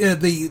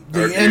 The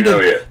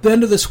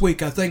end of this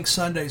week. I think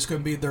Sunday's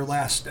going to be their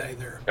last day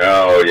there.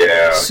 Oh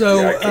yeah.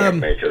 So I can't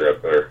make it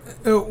up there.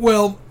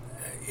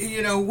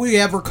 We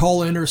have her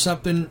call in or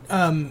something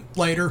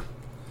later.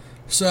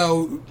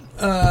 So.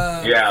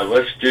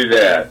 Let's do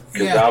that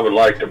because I would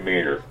like to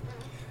meet her.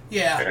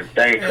 Yeah. And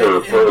thank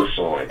her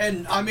personally.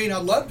 And I'd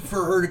love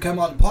for her to come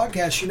on the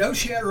podcast.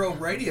 She had her own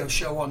radio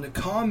show on the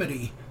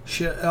comedy.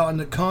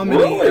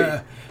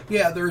 Really?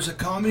 There's a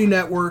comedy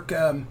network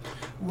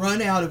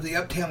run out of the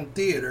Uptown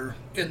Theater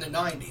in the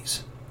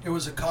 90s. It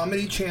was a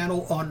comedy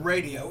channel on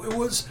radio. It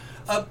was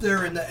up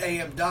there in the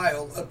AM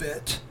dial a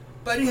bit,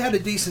 but it had a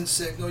decent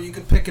signal. You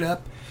could pick it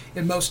up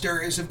in most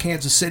areas of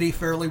Kansas City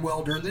fairly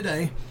well during the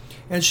day.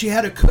 And she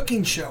had a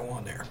cooking show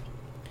on there.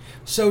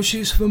 So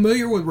she's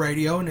familiar with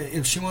radio, and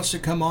if she wants to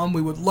come on,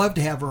 we would love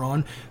to have her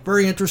on.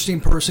 Very interesting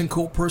person,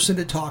 cool person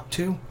to talk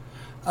to.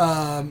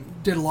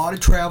 Did a lot of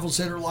travels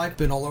in her life,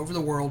 been all over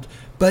the world.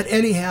 But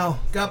anyhow,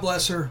 God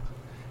bless her.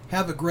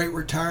 Have a great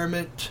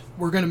retirement.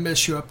 We're going to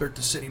miss you up there at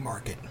the City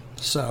Market.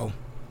 So,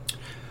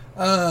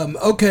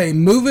 okay,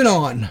 moving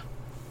on.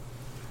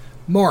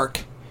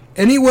 Mark,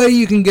 any way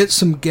you can get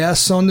some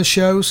guests on the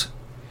shows?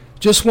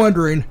 Just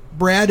wondering.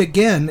 Brad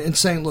again in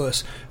St.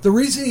 Louis. The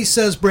reason he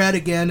says Brad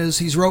again is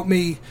he's wrote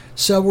me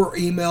several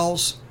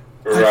emails.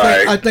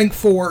 Right. I think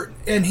 4,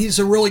 and he's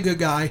a really good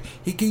guy.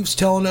 He keeps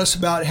telling us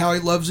about how he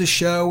loves the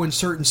show and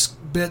certain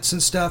bits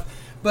and stuff.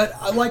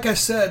 But like I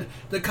said,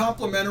 the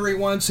complimentary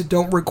ones that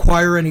don't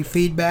require any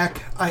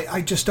feedback,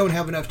 I just don't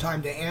have enough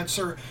time to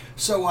answer.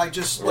 So I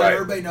just let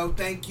everybody know,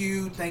 thank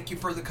you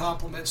for the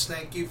compliments,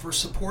 thank you for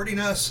supporting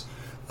us.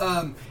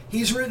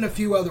 He's written a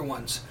few other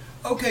ones.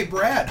 Okay,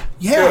 Brad.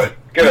 Yeah.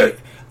 Good.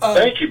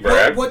 Thank you,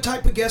 Brad. What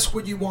type of guest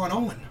would you want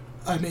on?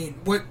 I mean,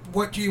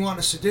 what do you want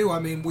us to do? I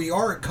mean, we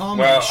are a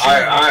comedy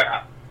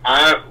show.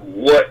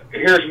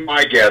 Here's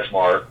my guess,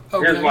 Mark.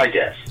 Okay. Here's my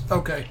guess.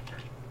 Okay.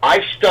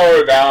 I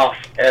started off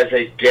as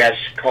a guest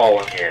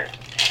calling in.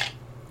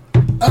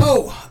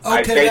 Oh, okay,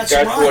 I think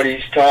that's right. what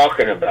he's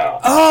talking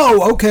about.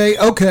 Oh,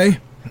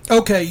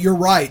 okay, you're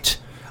right.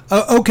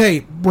 Okay,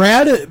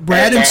 Brad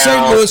in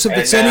St. Louis, if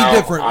it's any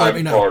different, let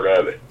me know. Part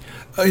of it.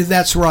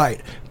 That's right.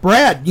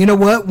 Brad, you know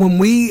what? When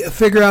we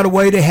figure out a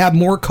way to have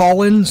more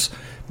call-ins,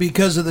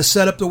 because of the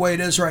setup the way it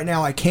is right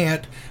now, I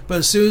can't. But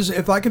as soon as,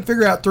 if I can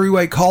figure out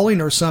three-way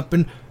calling or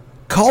something,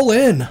 call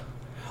in.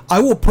 I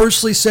will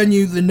personally send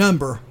you the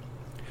number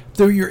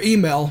through your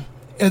email,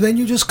 and then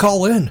you just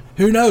call in.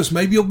 Who knows?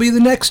 Maybe you'll be the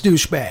next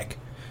douchebag.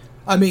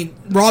 I mean,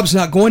 Rob's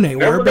not going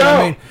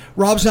anywhere,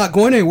 Rob's not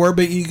going anywhere,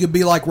 but you could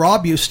be like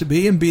Rob used to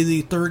be and be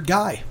the third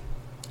guy.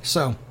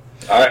 So.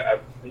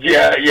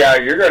 Yeah,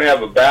 you're going to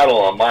have a battle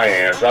on my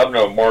hands. I've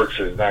known Mark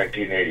since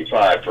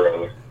 1985,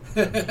 brother.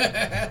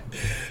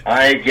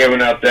 I ain't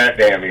giving up that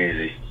damn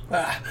easy.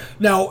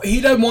 No,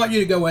 he doesn't want you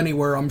to go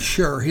anywhere, I'm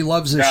sure. He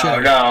loves the show.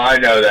 No, I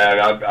know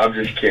that. I'm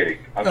just kidding.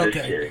 I'm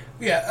just kidding.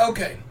 Yeah,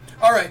 okay.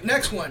 All right,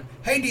 next one.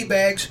 Hey,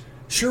 D-Bags,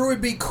 sure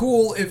would be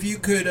cool if you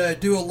could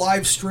do a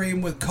live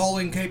stream with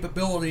calling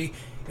capability.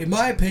 In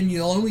my opinion,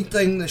 the only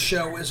thing the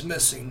show is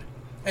missing,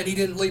 and he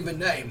didn't leave a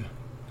name.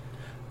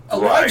 A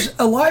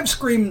live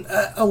stream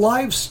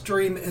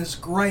is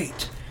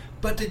great,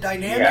 but the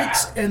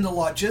dynamics and the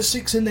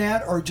logistics in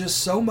that are just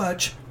so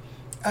much.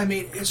 I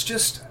mean,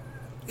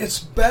 it's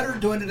better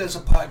doing it as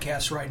a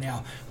podcast right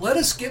now. Let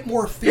us get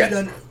more feet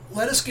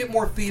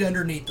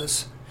underneath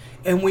us,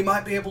 and we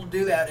might be able to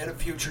do that at a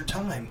future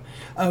time.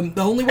 The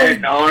only way.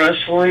 And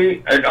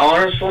honestly,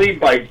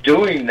 by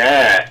doing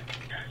that,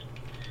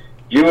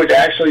 you would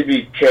actually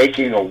be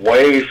taking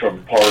away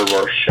from part of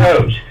our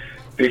shows,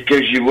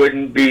 because you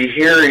wouldn't be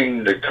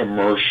hearing the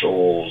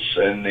commercials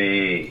and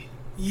the.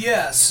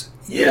 Yes.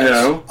 You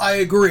know, I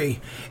agree.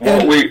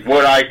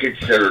 What I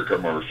consider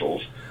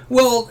commercials.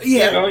 Well,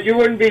 yeah. You know, you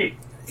wouldn't be.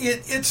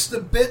 It's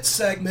the bit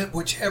segment,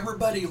 which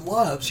everybody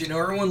loves. You know,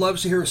 everyone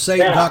loves to hear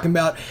Satan talking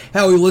about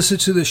how he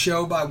listens to the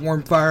show by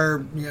warm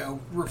fire, you know,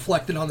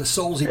 reflecting on the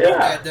souls he met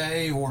that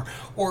day,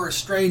 or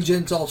strange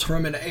insults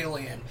from an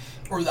alien,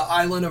 or the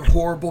island of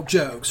horrible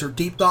jokes, or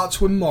deep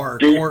thoughts with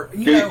Mark, yeah,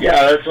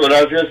 that's what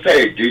I was going to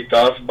say, deep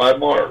thoughts by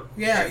Mark.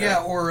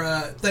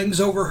 Or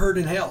things overheard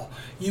in hell.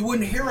 You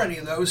wouldn't hear any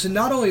of those, and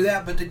not only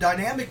that, but the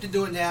dynamic to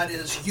doing that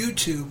is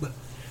YouTube.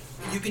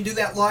 You can do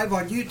that live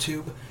on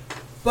YouTube,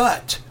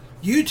 but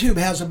YouTube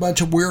has a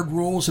bunch of weird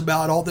rules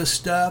about all this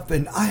stuff,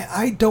 and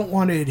I don't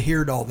want to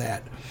adhere to all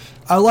that.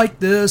 I like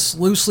this,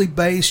 loosely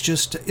based,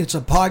 it's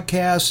a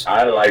podcast.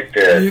 I like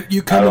this.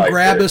 You come and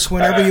grab us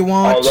whenever you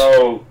want.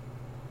 Although,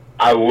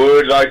 I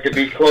would like to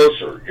be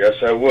closer. Yes,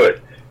 I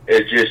would.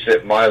 It's just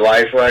that my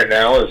life right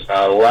now is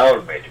not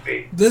allowing me to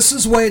be. This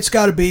is the way it's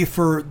got to be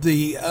for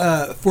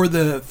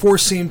the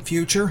foreseen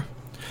future.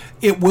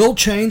 It will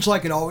change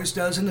like it always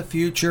does in the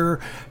future.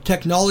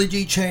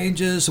 Technology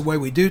changes, the way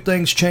we do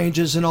things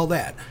changes, and all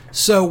that.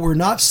 So we're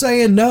not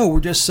saying no, we're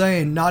just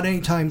saying not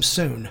anytime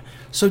soon.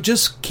 So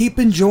just keep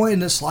enjoying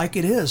this like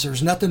it is.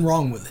 There's nothing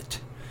wrong with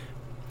it.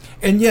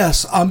 And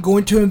yes, I'm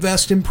going to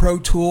invest in Pro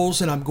Tools,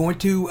 and I'm going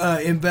to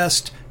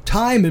invest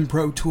time in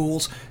Pro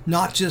Tools,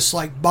 not just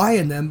like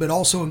buying them, but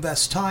also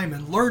invest time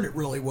and learn it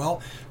really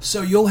well,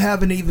 so you'll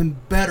have an even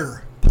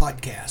better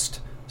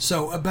podcast.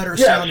 So a better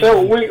sound.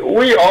 So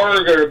we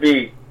are going to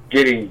be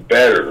getting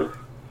better.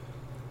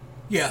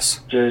 Yes.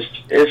 Just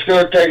it's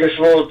going to take us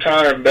a little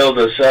time to build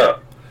us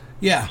up.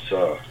 Yeah.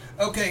 So.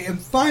 Okay, and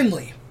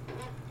finally,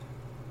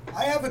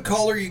 I have a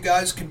caller you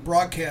guys can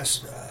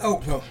broadcast.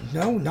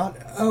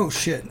 Oh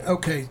shit.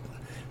 Okay,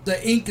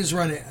 the ink is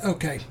running.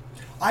 Okay.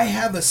 I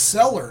have a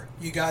cellar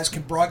you guys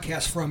can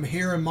broadcast from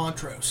here in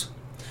Montrose.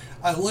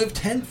 I live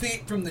 10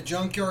 feet from the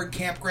junkyard,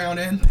 campground,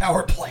 and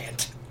power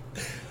plant.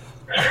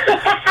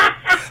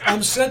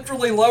 I'm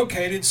centrally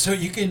located so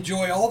you can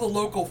enjoy all the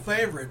local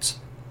favorites.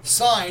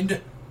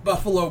 Signed,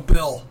 Buffalo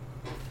Bill.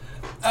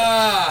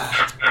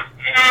 I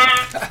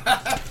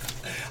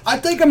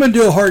think I'm going to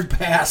do a hard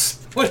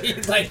pass. What do you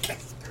think?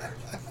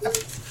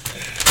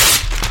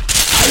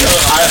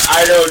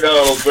 I don't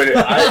know, but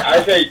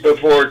I think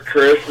before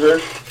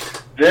Christmas,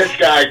 this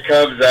guy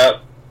comes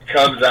out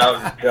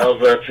and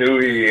tells us who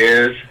he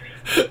is.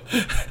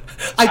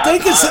 I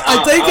think it's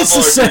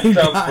the same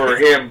guy. For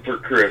him for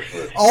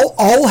Christmas.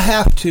 I'll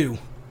have to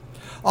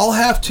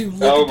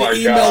look at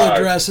the email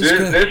addresses.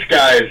 This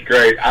guy is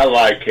great. I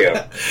like him.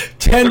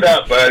 What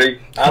up, buddy?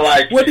 I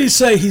like What did he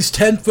say? He's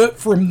 10 foot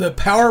from the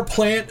power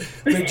plant,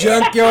 the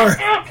junkyard.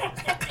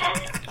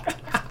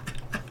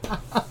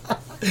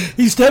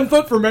 He's 10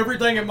 foot from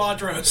everything in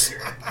Montrose.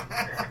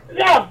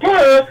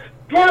 Yeah,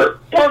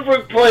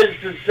 perfect place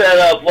to set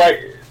up.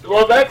 Like,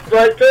 well, that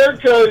right there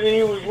tells you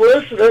he was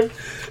listening.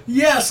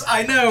 Yes,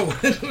 I know.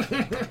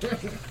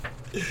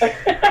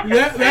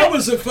 that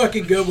was a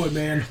fucking good one,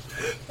 man.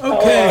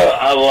 Okay.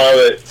 I love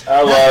it.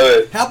 I love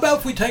it. How about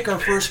if we take our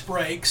first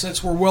break,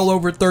 since we're well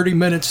over 30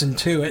 minutes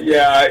into it?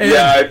 Yeah,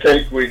 I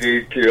think we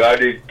need to. I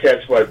need to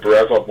catch my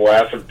breath. I'm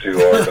laughing too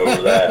hard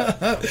over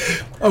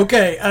that.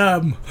 Okay.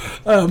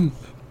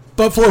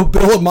 Buffalo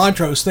Bill of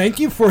Montrose, thank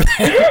you for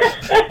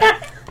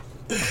that.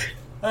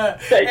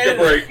 Take the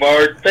break,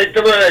 Mark. Take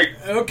the break.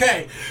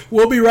 Okay.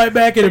 We'll be right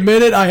back in a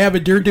minute. I have a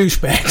Dear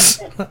Douchebags.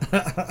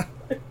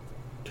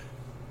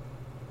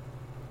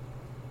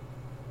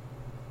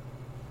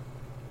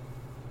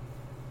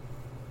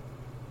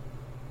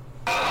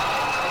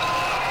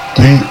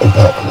 The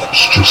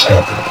apocalypse just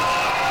happened.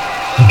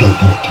 You don't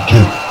know what to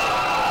do.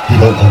 You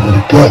don't know where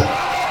to go.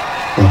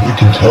 But we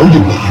can tell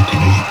you what you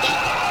can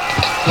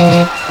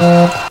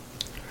eat.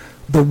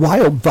 The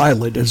wild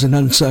violet is an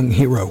unsung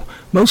hero.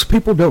 Most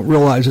people don't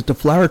realize that the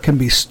flower can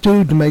be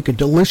stewed to make a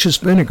delicious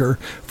vinegar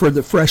for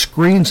the fresh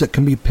greens that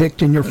can be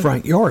picked in your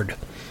front yard.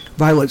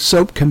 Violet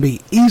soap can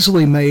be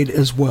easily made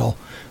as well.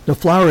 The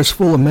flower is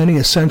full of many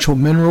essential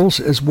minerals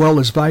as well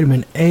as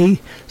vitamin A,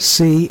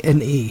 C,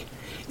 and E.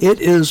 It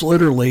is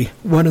literally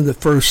one of the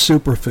first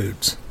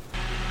superfoods.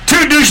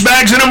 Two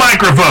douchebags and a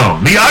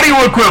microphone, the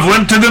audio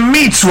equivalent to the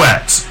meat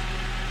sweats.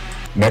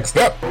 Next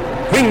up,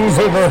 things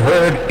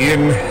overheard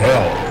in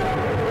hell.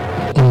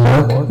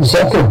 Mark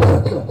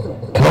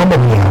Zuckerberg.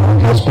 Comedy Hour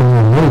has been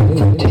renewed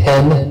for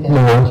 10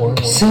 more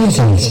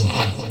seasons.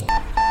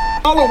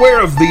 All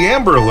aware of the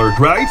Amber Alert,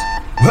 right?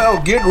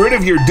 Well, get rid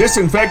of your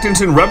disinfectants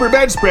and rubber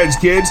bedspreads,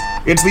 kids.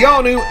 It's the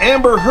all-new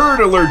Amber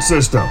Heard Alert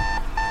system.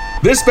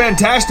 This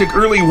fantastic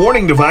early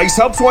warning device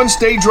helps one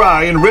stay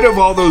dry and rid of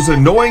all those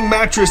annoying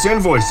mattress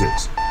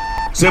invoices.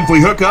 Simply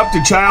hook up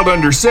to Child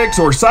Under 6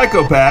 or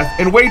Psychopath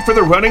and wait for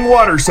the running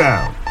water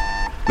sound.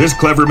 This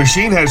clever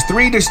machine has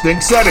 3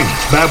 distinct settings: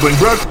 Babbling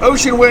Brook,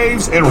 Ocean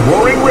Waves, and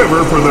Roaring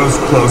River for those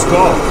close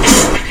calls.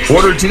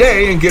 Order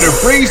today and get a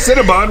free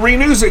Cinnabon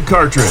Renews It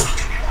cartridge.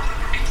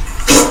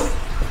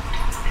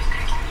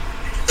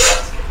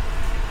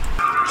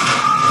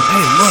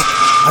 Hey, look,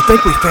 I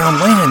think we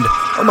found land.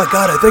 Oh my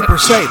God, I think we're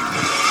safe.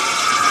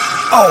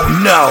 Oh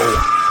no,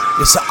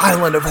 it's the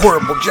island of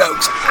horrible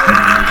jokes.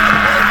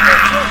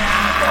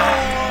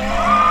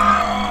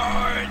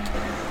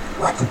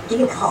 What do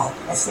you call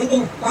a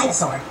sleeping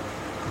dinosaur?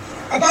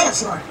 A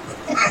dinosaur.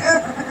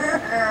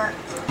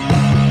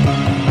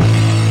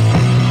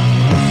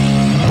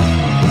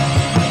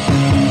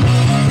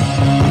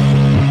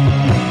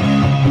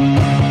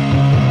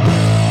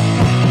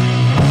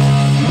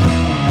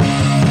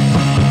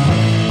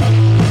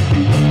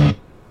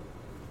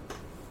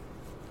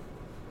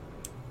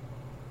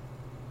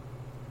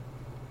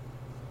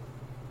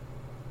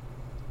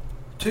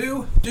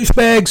 Two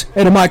douchebags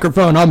and a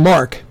microphone. I'm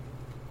Mark.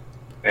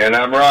 And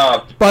I'm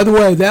Rob. By the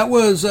way, that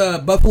was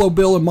Buffalo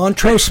Bill in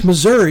Montrose,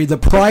 Missouri, the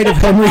pride of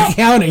Henry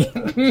County.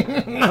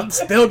 I'm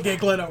still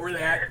giggling over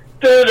that.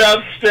 Dude,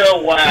 I'm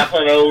still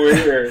laughing over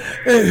here.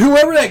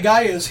 Whoever that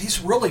guy is,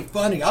 he's really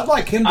funny. I'd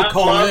like him to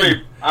call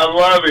in. I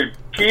love him.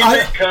 Keep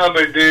it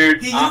coming,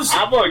 dude.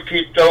 I'm going to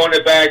keep throwing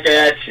it back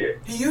at you.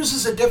 He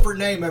uses a different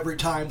name every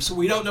time, so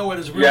we don't know what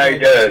his real name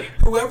is. Yeah, he does.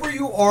 Whoever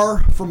you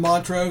are from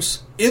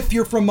Montrose, if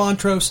you're from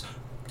Montrose,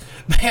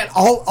 man,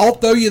 I'll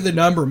throw you the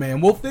number,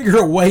 man. We'll figure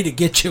a way to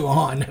get you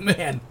on,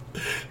 man.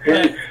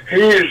 He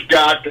has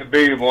got to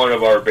be one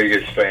of our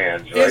biggest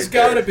fans. He's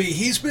got to be.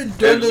 He's been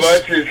doing this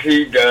as much as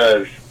he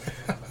does.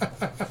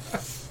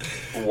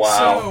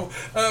 Wow.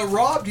 So,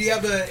 Rob, do you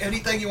have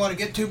anything you want to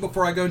get to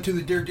before I go into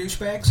the Dear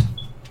Douchebags?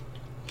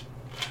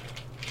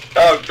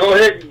 Go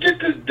ahead and get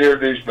to the Dear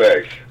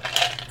Douchebags.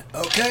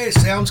 Okay,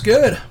 sounds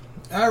good.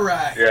 All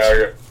right.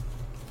 Yeah.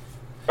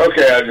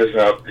 Okay, I just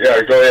know.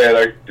 Yeah, go ahead.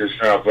 I just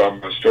know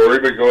from my story,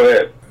 but go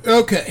ahead.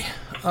 Okay.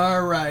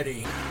 All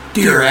righty.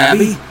 Dear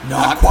Abby,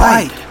 not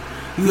quite.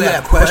 You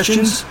have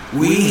questions,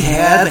 we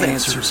have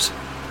answers.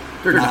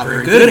 They're not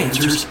very good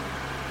answers,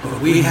 but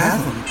we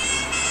have them.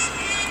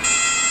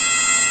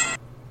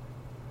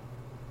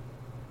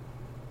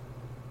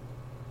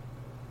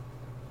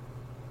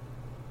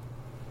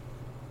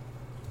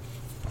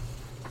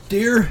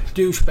 Dear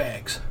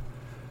Douchebags,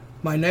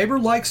 my neighbor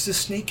likes to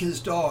sneak his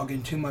dog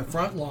into my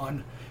front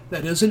lawn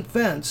that isn't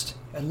fenced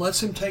and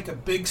lets him take a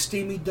big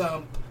steamy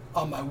dump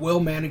on my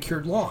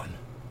well-manicured lawn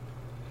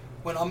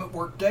when I'm at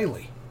work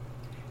daily.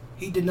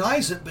 He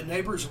denies it, but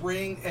neighbors'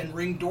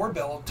 ring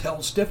doorbell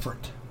tells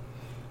different.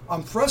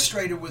 I'm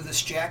frustrated with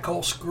this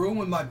jackhole screwing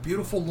with my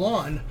beautiful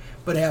lawn,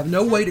 but I have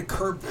no way to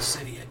curb this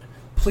idiot.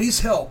 Please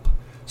help.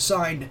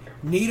 Signed,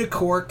 Nita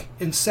Cork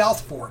in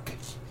South Fork.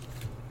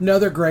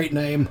 Another great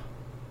name.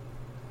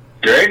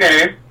 Great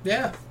name.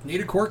 Yeah,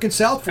 Nita Cork in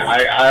South Fork.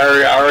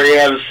 I already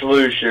have a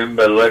solution,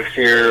 but let's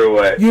hear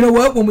what you know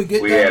what when we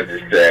get have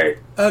to say.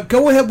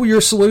 Go ahead with your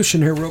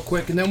solution here real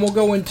quick, and then we'll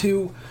go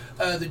into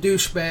the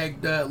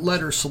douchebag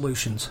letter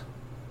solutions.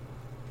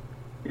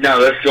 No,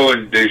 let's go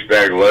in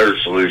douchebag letter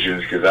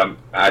solutions because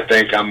I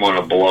think I'm going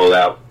to blow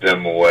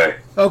them away.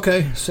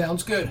 Okay,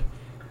 sounds good.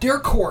 Dear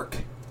Cork,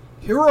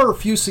 here are a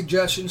few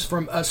suggestions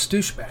from us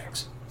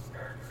douchebags.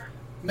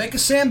 Make a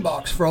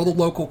sandbox for all the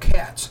local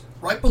cats,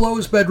 right below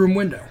his bedroom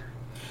window.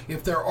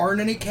 If there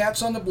aren't any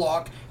cats on the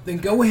block, then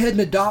go ahead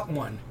and adopt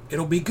one.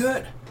 It'll be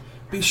good.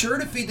 Be sure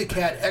to feed the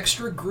cat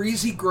extra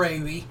greasy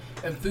gravy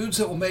and foods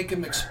that will make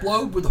him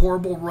explode with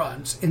horrible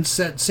runs in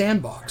said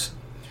sandbox.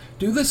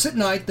 Do this at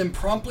night, then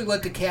promptly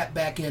let the cat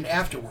back in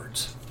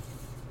afterwards.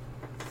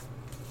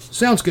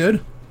 Sounds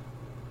good.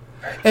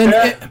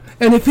 And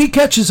if he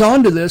catches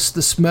on to this,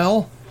 the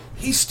smell,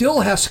 he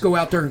still has to go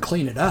out there and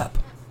clean it up.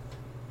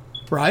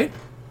 Right?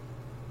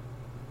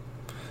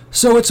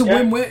 So it's a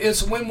win-win.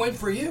 It's a win-win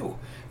for you.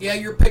 Yeah,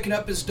 you're picking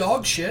up his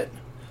dog shit,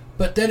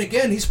 but then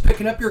again, he's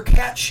picking up your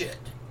cat shit.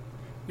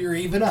 You're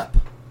even up.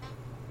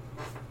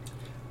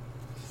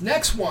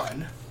 Next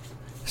one.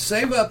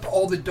 Save up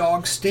all the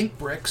dog stink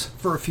bricks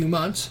for a few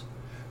months.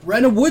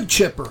 Rent a wood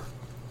chipper.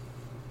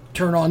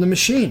 Turn on the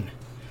machine.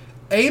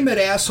 Aim at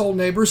asshole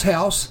neighbor's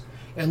house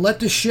and let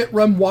the shit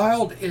run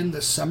wild in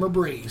the summer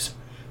breeze.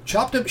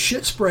 Chopped up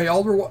shit spray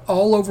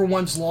all over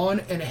one's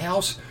lawn and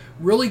house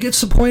really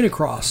gets the point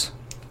across.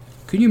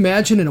 Can you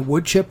imagine in a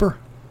wood chipper?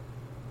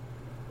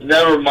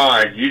 Never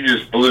mind. You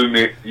just blew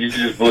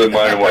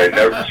mine away.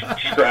 Never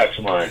scratch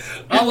mine.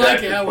 I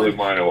like that one. Blew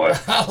mine away.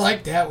 I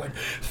like that one.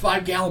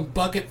 5-gallon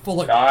bucket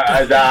full of.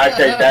 I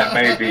think that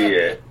may be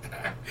it.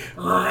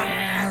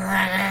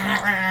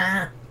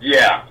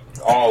 Yeah,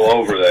 all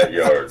over that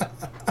yard.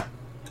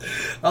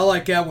 I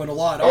like that one a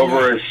lot.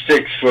 Over a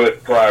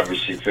 6-foot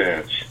privacy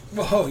fence.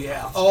 Oh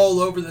yeah,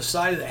 all over the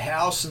side of the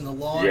house and the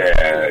lawn.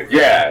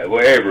 Yeah,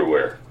 well,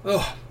 everywhere.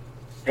 Oh.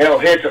 Hell,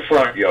 hit the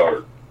front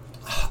yard.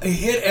 He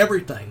hit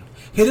everything.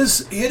 Hit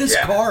his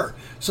car.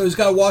 So he's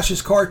got to wash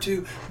his car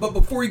too. But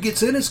before he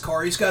gets in his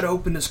car, he's got to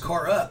open his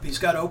car up. He's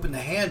got to open the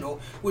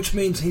handle, which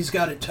means he's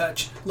got to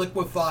touch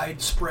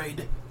liquefied,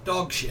 sprayed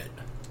dog shit.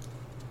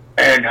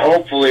 And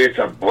hopefully it's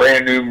a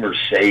brand new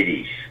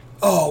Mercedes.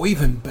 Oh,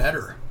 even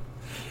better.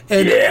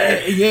 And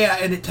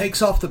and it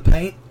takes off the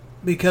paint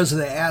because of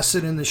the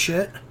acid in the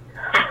shit.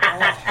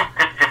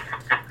 Oh.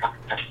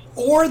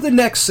 Or the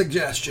next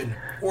suggestion.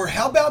 Or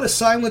how about a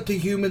silent to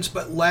humans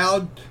but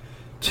loud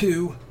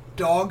to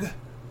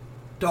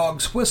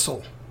dog's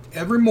whistle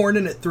every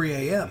morning at 3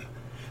 a.m.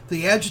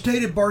 The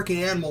agitated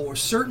barking animal will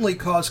certainly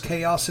cause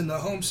chaos in the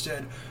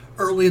homestead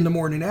early in the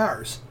morning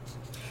hours.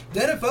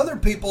 Then if other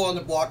people on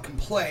the block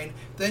complain,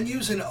 then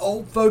use an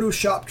old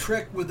Photoshop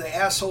trick with the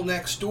asshole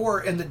next door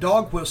and the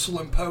dog whistle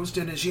imposed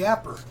in his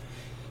yapper.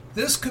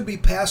 This could be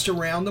passed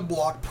around the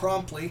block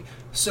promptly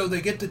so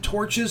they get the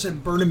torches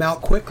and burn them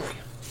out quickly.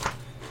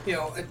 You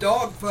know, a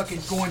dog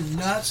fucking going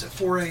nuts at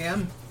 4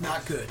 a.m.,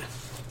 not good.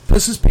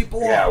 Pisses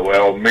people off. Yeah,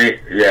 well, me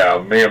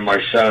and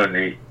my son,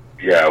 we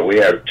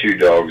have 2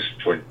 dogs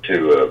between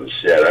 2 of us.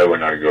 Yeah, that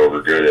would not go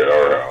over good at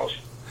our house.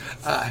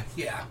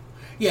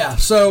 Yeah,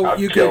 so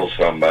I'd you kill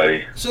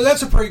somebody. So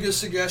that's a pretty good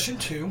suggestion,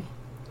 too.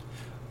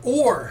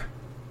 Or,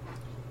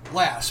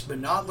 last but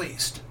not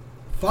least,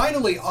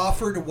 finally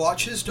offer to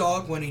watch his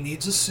dog when he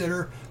needs a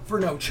sitter for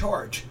no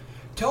charge.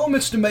 Tell him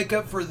it's to make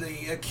up for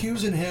the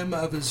accusing him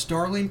of his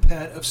darling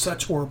pet of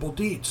such horrible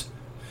deeds.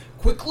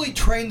 Quickly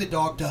train the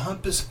dog to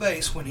hump his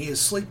face when he is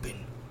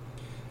sleeping.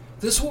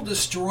 This will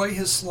destroy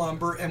his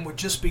slumber and would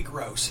just be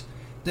gross.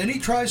 Then he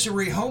tries to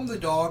rehome the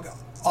dog,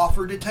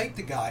 offer to take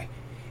the guy,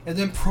 and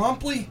then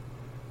promptly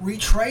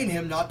retrain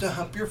him not to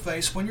hump your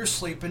face when you're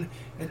sleeping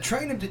and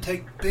train him to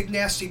take big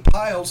nasty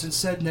piles in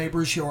said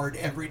neighbor's yard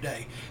every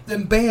day.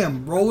 Then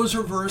bam, role is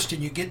reversed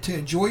and you get to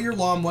enjoy your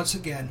lawn once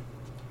again.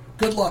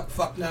 Good luck,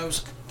 fuck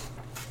nose.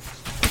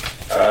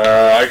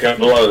 I can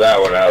blow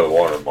that one out of the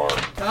water, Mark.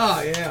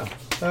 Ah, yeah.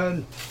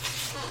 I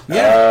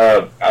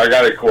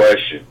got a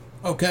question.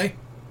 Okay.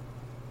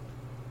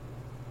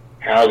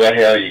 How the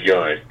hell are you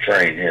going to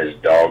train his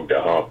dog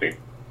to hump him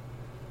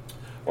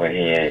when he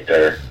ain't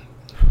there?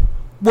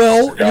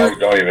 Well, the dog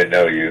don't even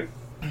know you.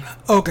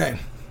 Okay.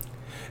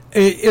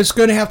 It's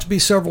going to have to be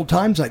several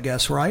times, I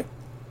guess, right?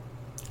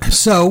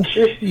 So,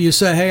 you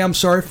say, hey, I'm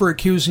sorry for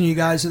accusing you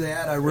guys of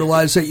that. I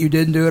realize that you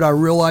didn't do it. I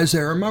realize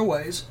there are my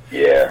ways.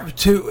 Yeah.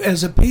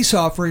 As a peace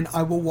offering,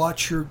 I will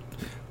watch your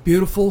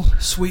beautiful,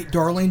 sweet,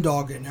 darling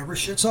dog that never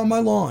shits on my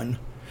lawn.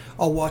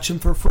 I'll watch him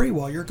for free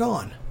while you're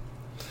gone.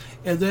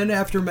 And then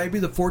after maybe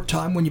the 4th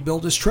time, when you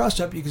build his trust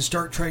up, you can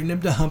start training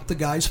him to hump the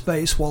guy's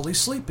face while he's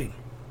sleeping.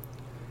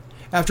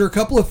 After a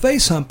couple of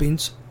face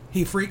humpings,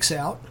 he freaks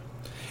out,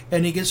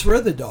 and he gets rid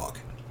of the dog.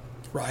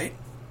 Right?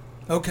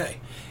 Okay.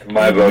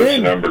 My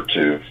vote's number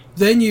 2.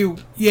 Then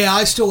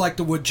I still like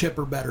the wood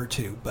chipper better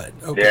too, but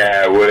okay.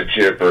 Yeah, wood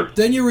chipper.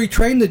 Then you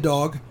retrain the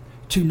dog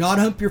to not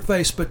hump your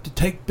face, but to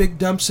take big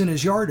dumps in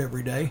his yard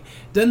every day.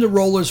 Then the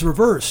role is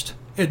reversed,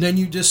 and then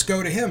you just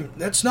go to him.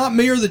 That's not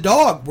me or the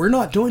dog. We're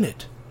not doing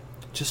it.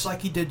 Just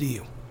like he did to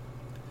you.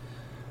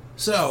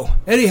 So,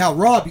 anyhow,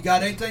 Rob, you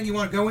got anything you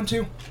want to go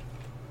into?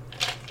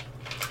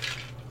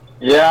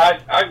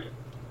 Yeah, I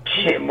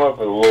came up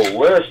with a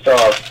little list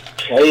of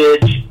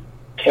cage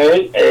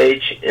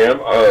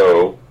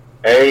KHMO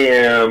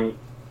AM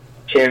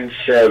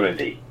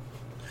 1070.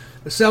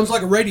 It sounds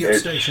like a radio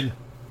station.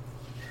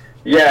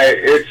 Yeah,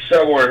 it's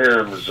somewhere here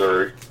in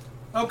Missouri.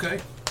 Okay.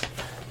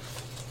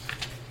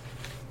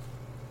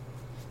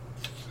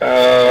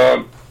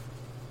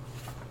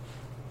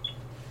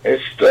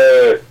 It's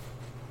the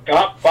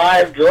top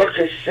 5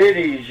 drunkest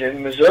cities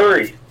in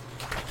Missouri.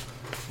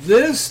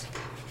 This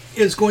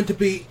is going to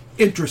be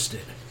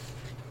interesting.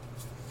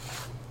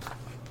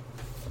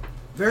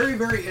 Very,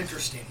 very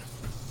interesting.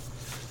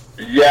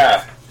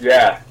 Yeah.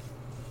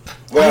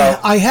 Well,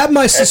 I have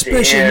my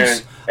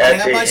suspicions.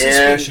 At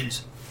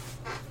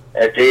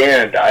the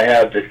end, I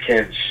have the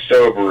 10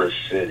 soberest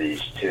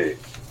cities too.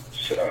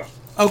 So.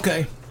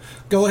 Okay,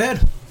 go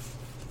ahead.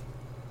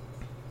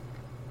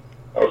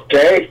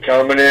 Okay,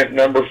 coming in at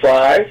number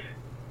 5,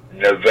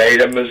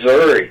 Nevada,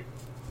 Missouri.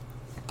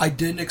 I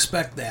didn't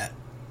expect that.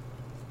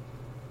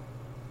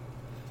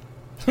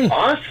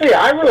 Honestly,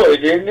 I really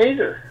didn't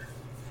either.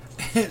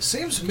 It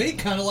seems to me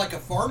kind of like a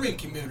farming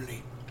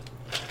community.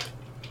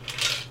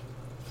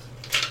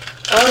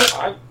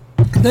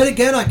 Then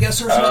again, I guess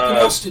there's nothing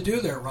else to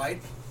do there,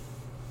 right?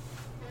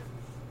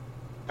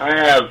 I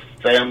have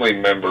family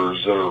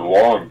members that are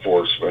law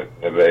enforcement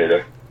in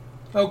Nevada.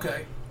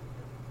 Okay.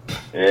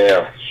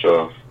 Yeah,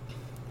 so.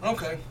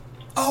 Okay.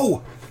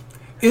 Oh,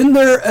 isn't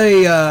there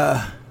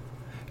a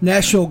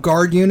National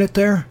Guard unit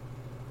there?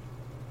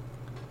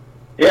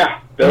 Yeah,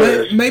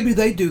 there is. Maybe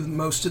they do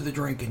most of the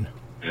drinking.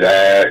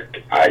 Yeah,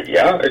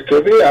 it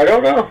could be. I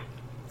don't know.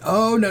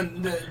 Oh, no,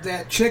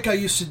 that chick I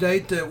used to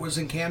date that was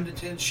in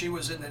Camden, she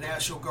was in the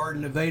National Guard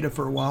in Nevada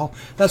for a while.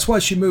 That's why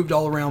she moved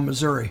all around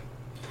Missouri.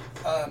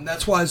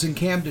 That's why I was in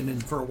Camden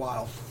for a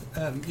while.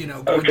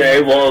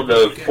 Okay, well,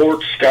 the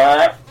Fort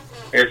Scott,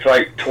 it's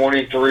like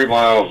 23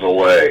 miles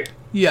away.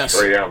 Yes.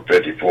 Straight down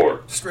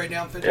 54. Straight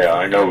down 54. Yeah,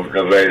 I know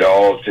Nevada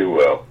all too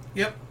well.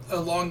 Yep,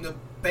 along the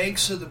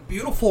banks of the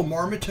beautiful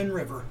Marmaton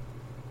River.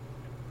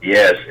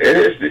 Yes, it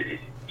is.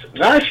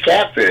 Nice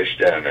catfish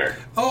down there.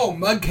 Oh,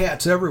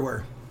 mudcats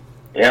everywhere.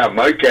 Yeah,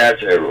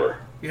 mudcats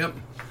everywhere. Yep.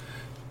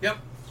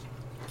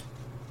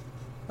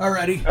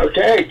 Alrighty.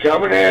 Okay,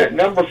 coming in at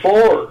number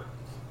 4.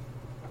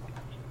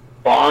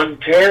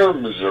 Banter,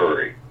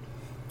 Missouri.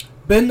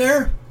 Been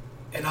there,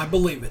 and I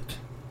believe it.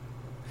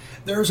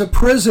 There's a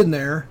prison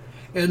there,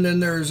 and then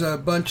there's a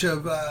bunch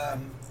of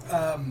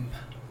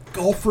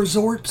golf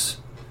resorts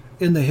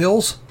in the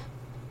hills.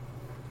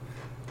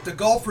 The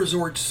golf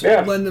resorts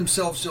lend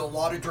themselves to a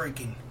lot of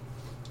drinking.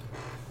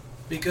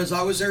 Because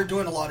I was there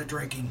doing a lot of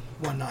drinking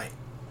one night.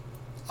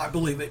 I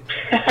believe it.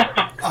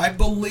 I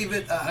believe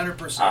it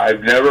 100%.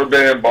 I've never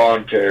been in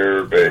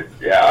Banter, but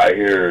yeah, I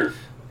hear.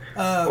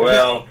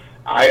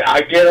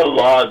 I get a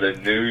lot of the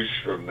news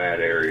from that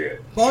area.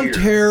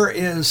 Banter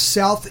is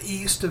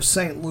southeast of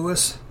St.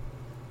 Louis.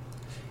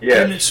 Yes,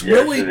 and it's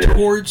really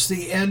towards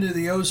the end of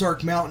the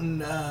Ozark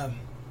Mountain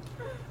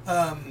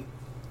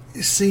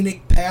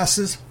scenic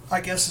passes,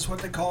 I guess is what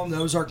they call them, the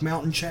Ozark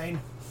Mountain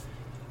chain.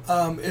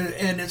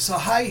 And it's the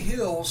high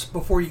hills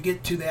before you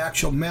get to the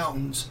actual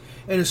mountains.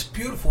 And it's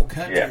beautiful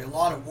country. Yeah. A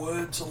lot of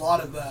woods, a lot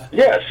of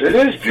yes, it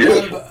is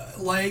beautiful. A lot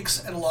of lakes,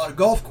 and a lot of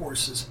golf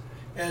courses.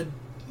 And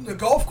the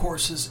golf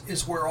courses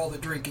is where all the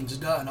drinking's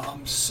done,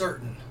 I'm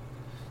certain.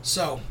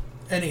 So,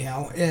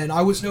 anyhow, and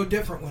I was no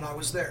different when I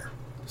was there.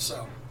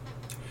 So,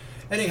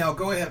 anyhow,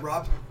 go ahead,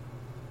 Rob.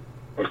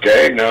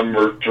 Okay,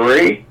 number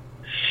 3,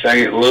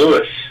 St.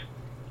 Louis.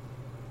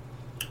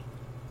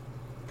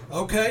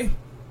 Okay.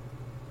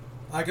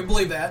 I can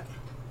believe that.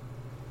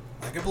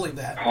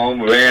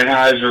 Home of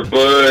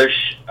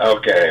Anheuser-Busch.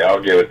 Okay,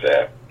 I'll give it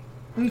that.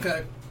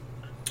 Okay.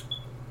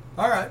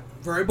 All right.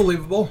 Very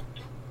believable.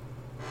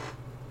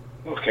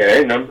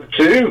 Okay, number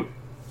 2.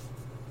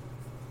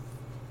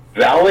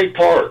 Valley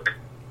Park.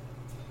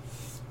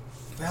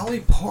 Valley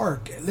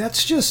Park.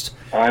 That's just...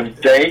 I'm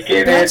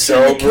thinking it's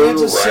over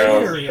around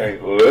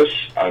St. Louis.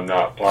 I'm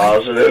not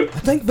positive. I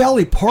think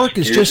Valley Park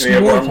is just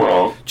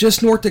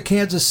north of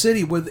Kansas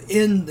City,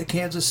 within the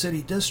Kansas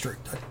City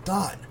district, I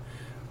thought.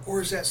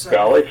 Or is that something?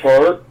 Valley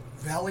Park?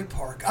 Valley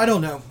Park. I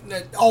don't know.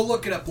 I'll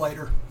look it up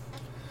later.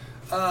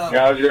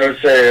 I was going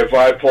to say, if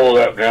I pull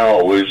it up now,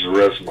 I'll lose the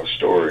rest of my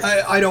story.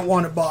 I don't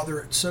want to bother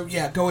it. So,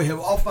 yeah, go ahead.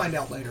 I'll find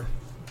out later.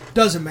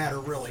 Doesn't matter,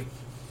 really.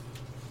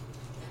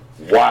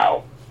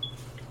 Wow.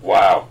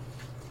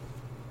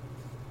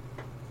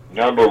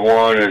 Number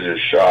 1 is a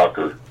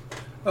shocker.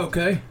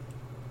 Okay.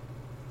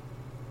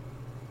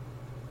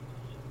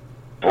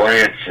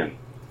 Branson.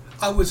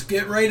 I was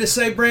getting ready to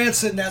say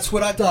Branson. That's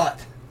what I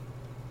thought.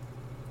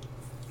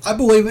 I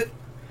believe it.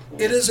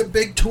 It is a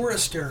big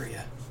tourist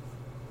area.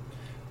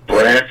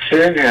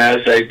 Branson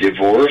has a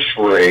divorce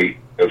rate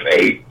of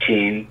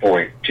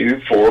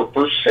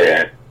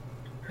 18.24%.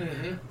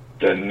 Mm-hmm.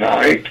 The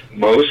 9th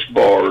most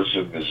bars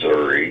of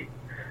Missouri,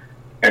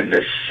 and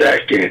the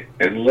 2nd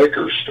in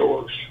liquor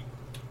stores.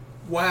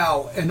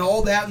 Wow, and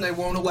all that, and they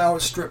won't allow a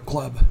strip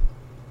club.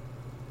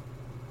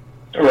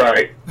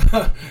 Right.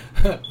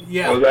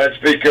 Yeah. Well, that's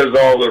because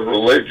all the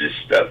religious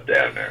stuff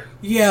down there.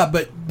 Yeah,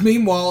 but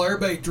meanwhile,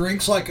 everybody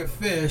drinks like a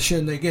fish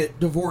and they get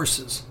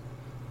divorces.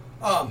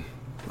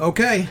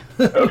 Okay.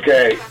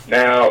 Okay,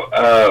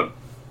 now,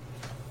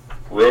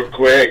 real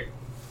quick,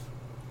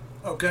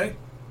 Okay.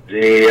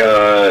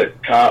 the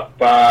top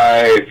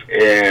 5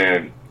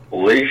 in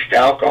least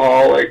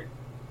alcoholic.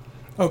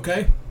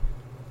 Okay.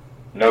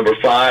 Number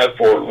 5,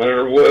 Fort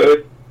Leonard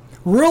Wood.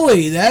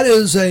 Really? That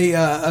is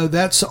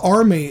that's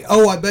Army.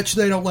 Oh, I bet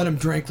you they don't let them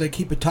drink. They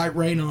keep a tight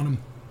rein on them.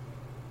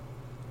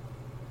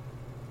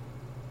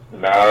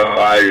 No,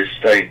 I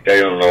just think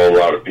they don't know a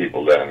lot of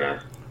people down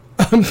there.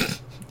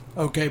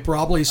 Okay,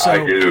 probably so.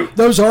 I do.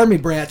 Those Army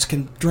brats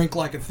can drink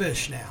like a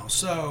fish now,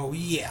 so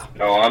yeah.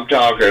 No, I'm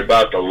talking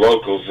about the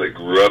locals that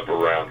grew up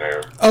around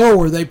there. Oh,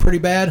 were they pretty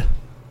bad?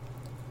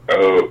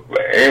 Oh,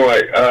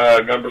 anyway,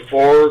 number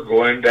 4,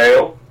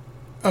 Glendale.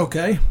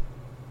 Okay.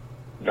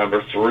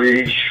 Number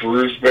 3,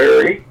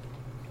 Shrewsbury.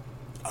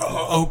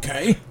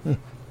 Okay.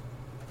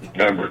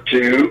 Number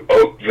 2,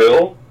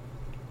 Oakville.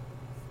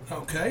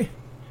 Okay.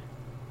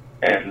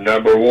 And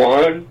number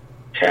 1,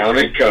 Town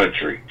and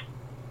Country.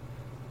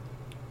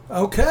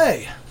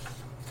 Okay.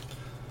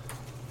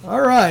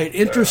 All right.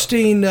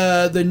 Interesting.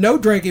 The no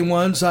drinking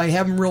ones, I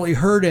haven't really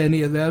heard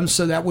any of them,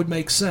 so that would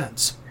make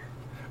sense.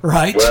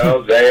 Right?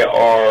 Well, they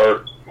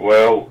are,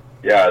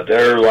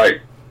 they're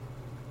like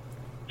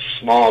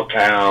small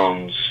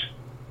towns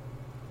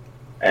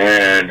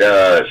and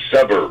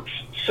suburbs.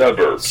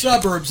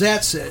 Suburbs,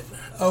 that's it.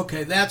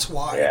 Okay, that's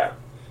why. Yeah.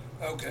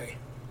 Okay.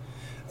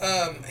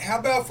 How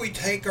about if we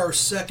take our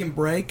second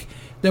break,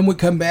 then we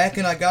come back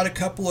and I got a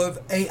couple of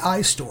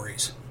AI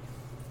stories.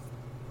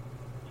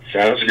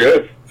 Sounds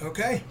good.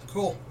 Okay,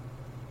 cool.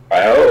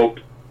 I hope.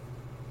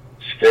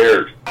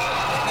 Scared.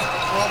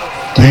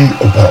 The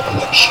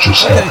apocalypse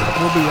just Okay,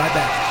 happened. we'll be right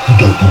back. You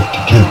don't know what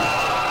to do.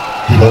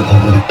 You don't know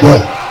where to go.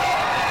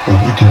 But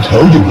we can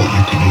tell you what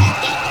you can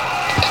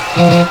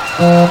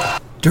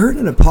eat. During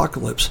an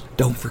apocalypse,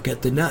 don't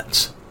forget the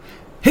nuts.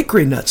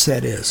 Hickory nuts,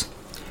 that is.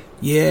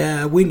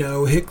 Yeah, we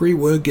know hickory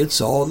wood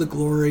gets all the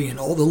glory and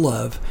all the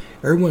love.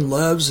 Everyone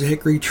loves the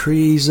hickory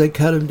trees. They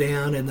cut them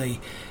down and they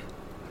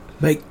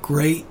make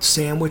great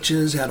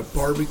sandwiches out of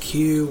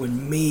barbecue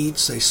and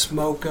meats. They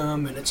smoke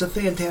them and it's a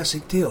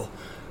fantastic deal.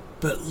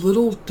 But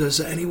little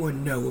does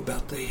anyone know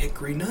about the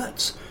hickory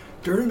nuts.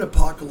 During an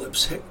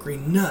apocalypse, hickory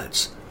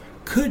nuts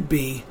could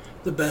be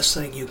the best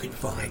thing you can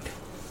find.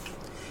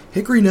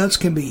 Hickory nuts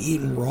can be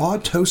eaten raw,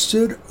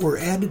 toasted, or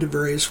added to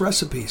various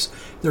recipes.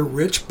 Their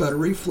rich,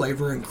 buttery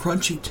flavor and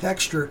crunchy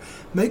texture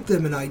make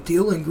them an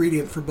ideal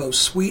ingredient for both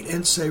sweet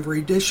and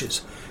savory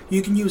dishes.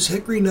 You can use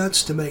hickory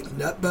nuts to make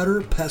nut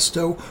butter,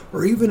 pesto,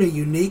 or even a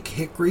unique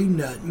hickory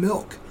nut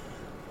milk.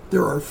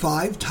 There are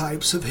 5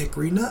 types of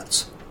hickory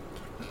nuts: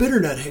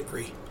 bitternut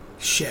hickory,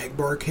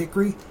 shagbark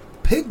hickory,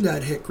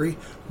 pignut hickory,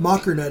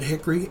 mockernut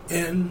hickory,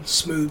 and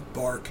smooth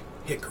bark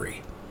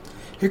hickory.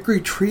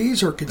 Hickory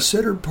trees are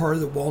considered part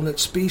of the walnut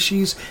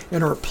species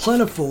and are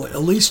plentiful,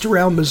 at least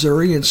around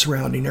Missouri and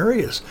surrounding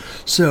areas.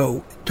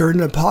 So, during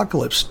the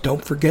apocalypse,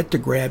 don't forget to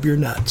grab your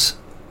nuts.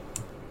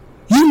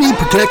 You need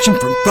protection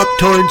from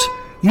fucktards?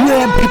 You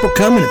have people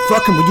coming and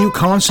fucking with you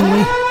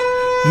constantly?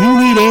 You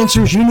need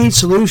answers, you need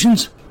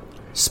solutions?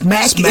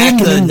 Smack in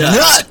the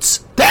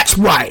nuts! That's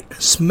right!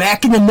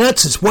 Smacking the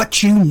nuts is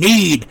what you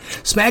need.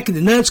 Smacking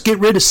the nuts get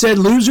rid of said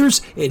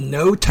losers in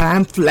no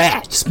time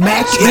flat.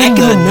 Smacking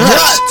the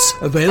nuts!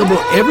 Available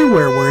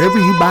everywhere wherever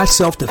you buy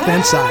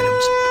self-defense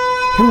items.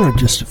 Here are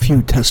just a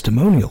few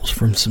testimonials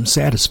from some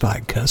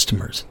satisfied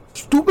customers.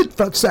 Stupid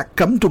fucksack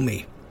come to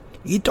me.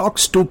 He talk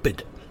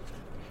stupid.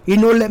 He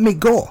no let me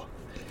go.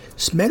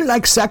 Smell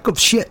like sack of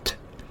shit.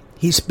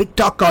 He spit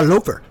talk all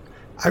over.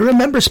 I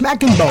remember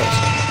smacking balls.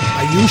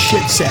 I use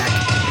shit sack.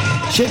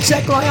 Shit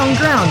sack lie on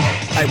ground.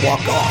 I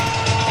walk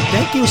off.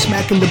 Thank you,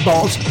 smacking the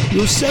balls.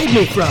 You saved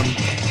me from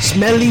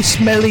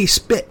smelly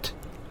spit.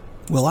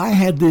 Well, I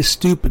had this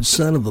stupid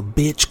son of a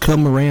bitch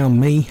come around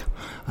me.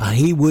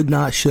 He would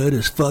not shut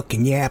his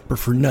fucking yapper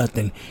for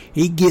nothing.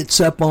 He gets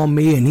up on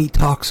me and he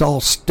talks all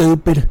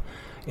stupid.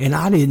 And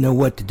I didn't know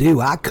what to do.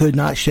 I could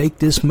not shake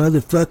this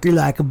motherfucker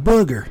like a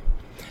booger.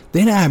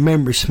 Then I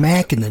remember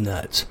smacking the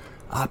nuts.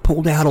 I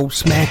pulled out old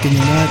smacking the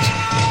nuts,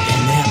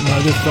 and that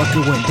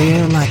motherfucker went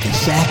down like a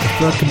sack of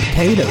fucking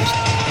potatoes.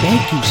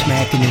 Thank you,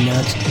 smacking the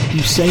nuts.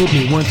 You saved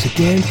me once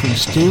again from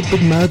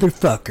stupid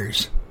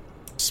motherfuckers.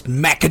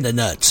 Smacking the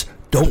nuts.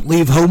 Don't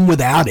leave home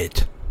without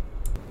it.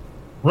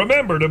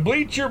 Remember to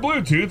bleach your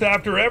Bluetooth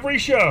after every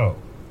show.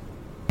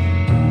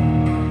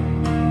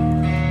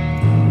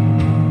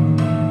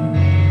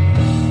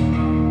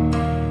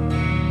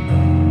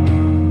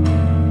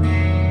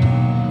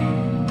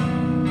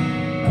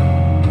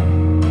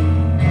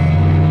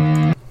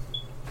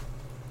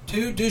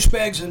 Two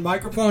douchebags and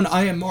microphone.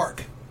 I am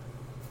Mark.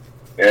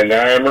 And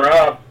I'm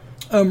Rob.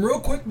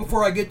 Real quick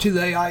before I get to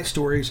the AI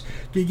stories,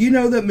 did you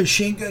know that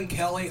Machine Gun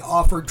Kelly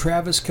offered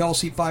Travis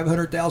Kelce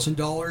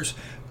 $500,000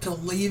 to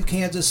leave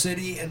Kansas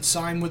City and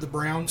sign with the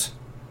Browns?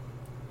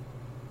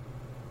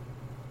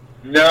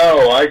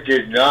 No, I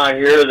did not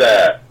hear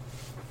that.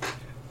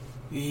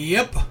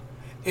 Yep,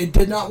 it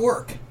did not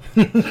work.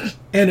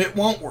 And it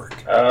won't work.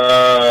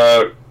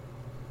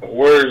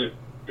 Where's...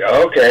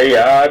 Okay,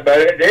 yeah, I bet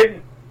it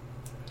didn't.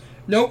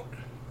 Nope.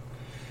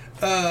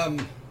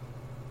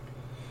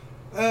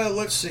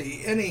 Let's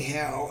see.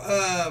 Anyhow,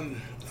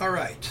 all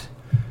right.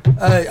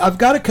 I've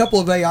got a couple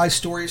of AI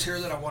stories here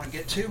that I want to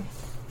get to.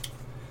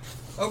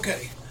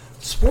 Okay.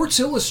 Sports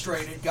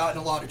Illustrated got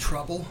in a lot of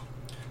trouble.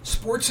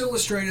 Sports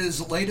Illustrated is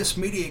the latest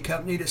media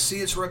company to see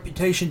its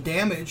reputation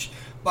damaged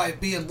by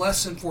being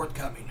less than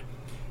forthcoming.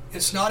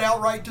 It's not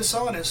outright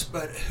dishonest,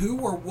 but who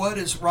or what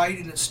is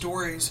writing its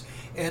stories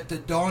at the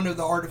dawn of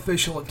the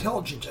artificial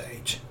intelligence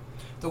age?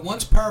 The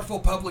once powerful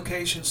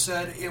publication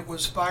said it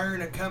was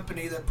firing a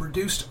company that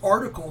produced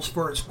articles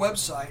for its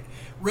website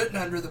written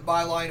under the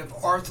byline of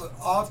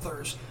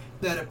authors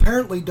that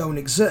apparently don't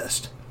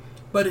exist.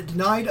 But it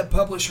denied a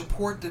published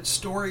report that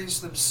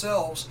stories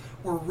themselves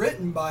were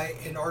written by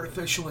an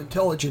artificial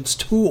intelligence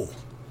tool.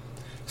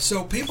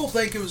 So people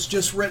think it was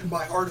just written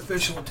by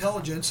artificial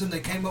intelligence and they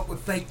came up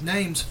with fake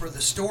names for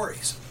the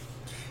stories.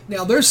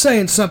 Now they're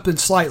saying something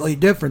slightly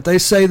different. They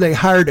say they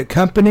hired a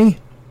company,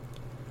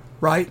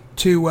 right,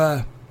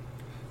 to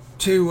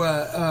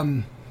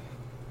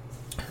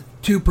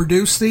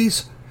produce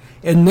these,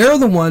 and they're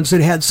the ones that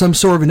had some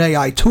sort of an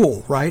AI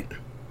tool, right?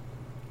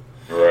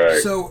 Right.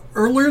 So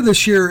earlier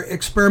this year,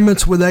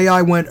 experiments with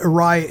AI went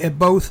awry at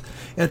both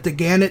at the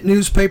Gannett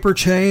newspaper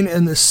chain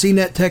and the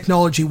CNET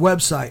technology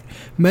website.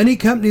 Many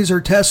companies are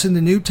testing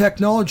the new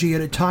technology at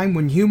a time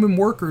when human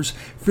workers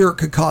fear it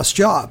could cost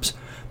jobs.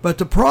 But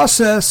the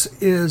process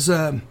is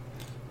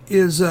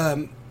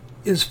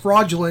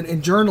fraudulent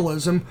in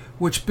journalism,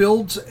 which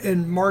builds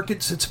and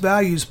markets its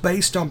values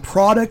based on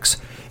products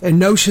and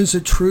notions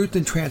of truth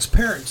and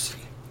transparency.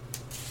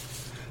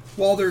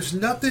 While there's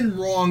nothing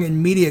wrong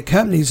in media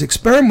companies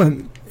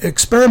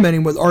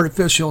experimenting with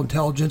artificial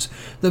intelligence,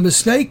 the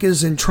mistake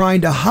is in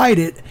trying to hide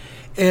it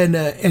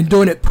and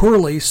doing it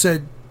poorly,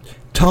 said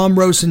Tom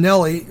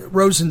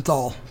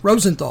Rosenthal.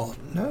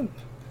 No.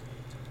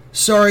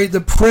 Sorry,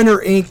 the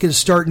printer ink is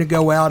starting to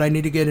go out. I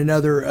need to get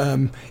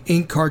another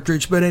ink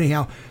cartridge. But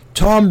anyhow,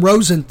 Tom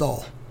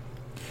Rosenthal,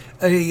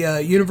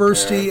 a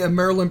University of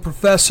Maryland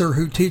professor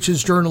who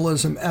teaches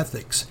journalism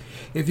ethics.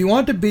 If you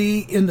want to be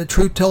in the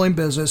truth-telling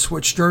business,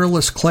 which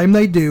journalists claim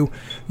they do,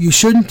 you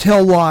shouldn't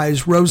tell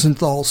lies,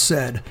 Rosenthal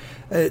said.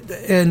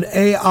 And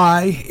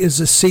AI is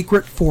a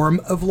secret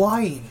form of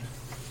lying.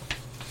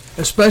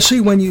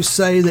 Especially when you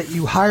say that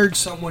you hired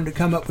someone to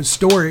come up with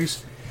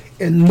stories,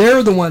 and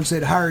they're the ones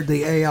that hired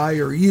the AI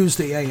or used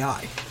the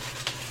AI.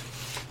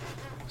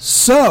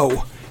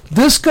 So,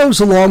 this goes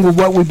along with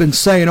what we've been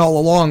saying all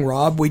along,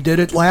 Rob. We did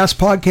it last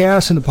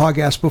podcast and the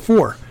podcast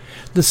before.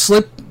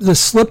 The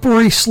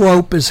slippery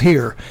slope is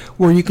here,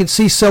 where you can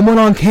see someone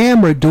on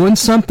camera doing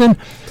something,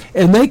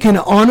 and they can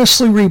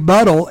honestly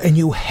rebuttal, and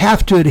you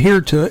have to adhere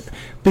to it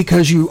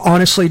because you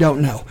honestly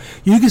don't know.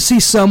 You can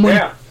see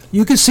someone,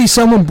 you can see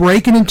someone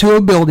breaking into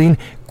a building,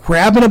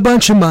 grabbing a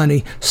bunch of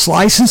money,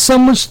 slicing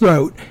someone's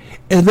throat,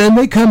 and then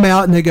they come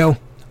out and they go,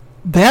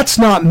 "That's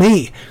not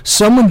me.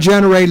 Someone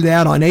generated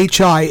that on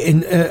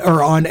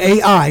or on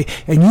AI,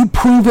 and you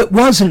prove it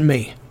wasn't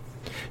me."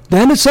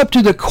 Then it's up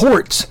to the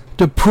courts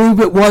to prove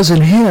it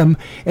wasn't him,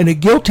 and a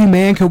guilty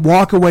man could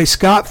walk away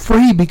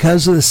scot-free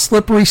because of the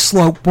slippery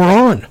slope we're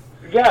on.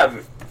 Yeah,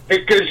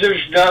 because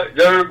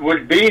there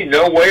would be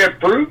no way of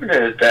proving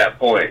it at that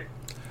point.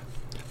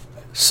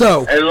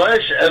 So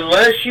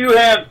unless you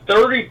have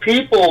 30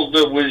 people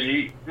that was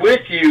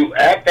with you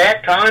at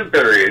that time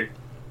period.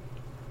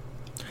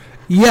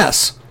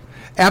 Yes,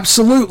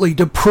 absolutely,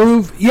 to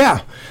prove,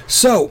 yeah.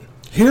 So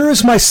here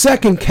is my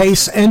second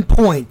case and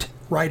point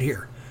right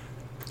here.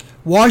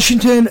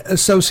 Washington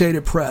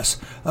Associated Press.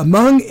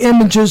 Among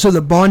images of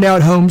the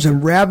bombed-out homes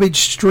and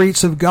ravaged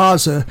streets of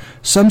Gaza,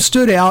 some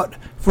stood out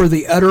for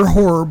the utter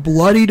horror: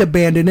 bloodied,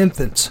 abandoned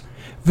infants.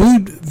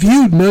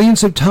 Viewed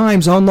millions of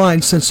times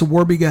online since the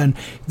war began,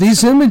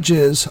 these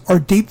images are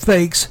deep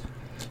fakes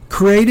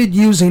created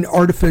using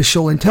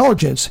artificial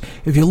intelligence.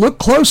 If you look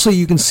closely,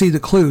 you can see the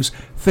clues.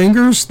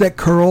 Fingers that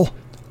curl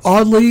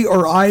oddly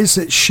or eyes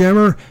that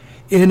shimmer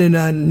in an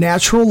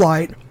unnatural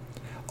light.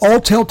 All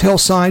telltale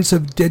signs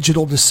of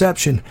digital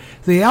deception.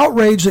 The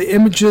outrage the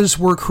images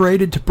were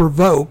created to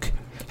provoke,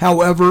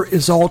 however,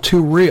 is all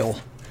too real.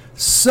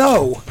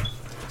 So,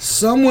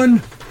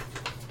 someone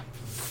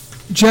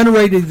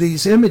generated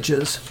these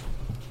images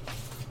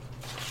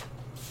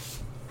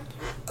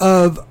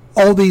of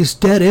all these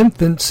dead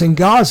infants in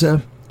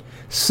Gaza,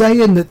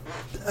 saying that,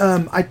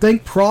 I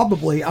think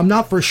probably, I'm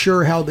not for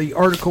sure how the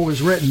article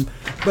was written,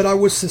 but I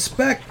would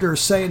suspect they're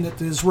saying that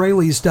the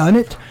Israelis done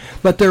it,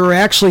 but there were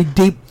actually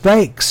deep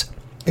fakes,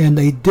 and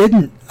they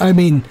didn't. I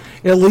mean,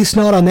 at least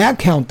not on that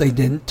count they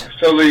didn't.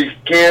 So these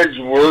kids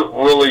weren't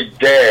really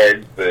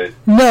dead, but...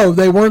 No,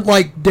 they weren't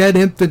like dead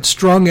infants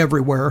strung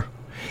everywhere.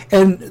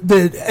 And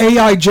the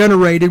AI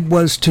generated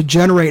was to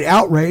generate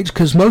outrage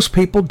because most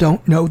people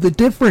don't know the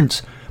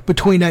difference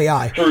between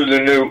AI. Through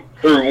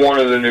one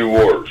of the new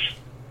wars.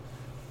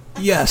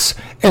 Yes,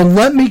 and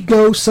let me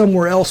go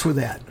somewhere else with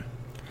that.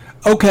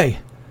 Okay.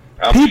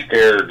 I'm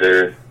scared,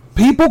 dude.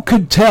 People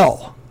could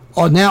tell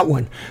on that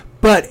one,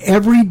 but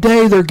every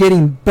day they're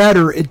getting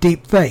better at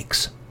deep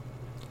fakes.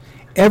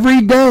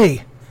 Every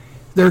day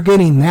they're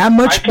getting that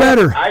much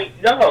better.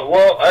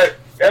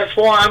 That's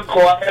why I'm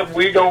glad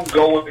we don't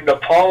go into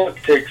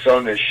politics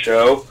on this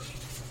show,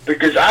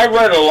 because I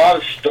read a lot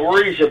of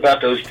stories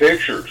about those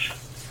pictures.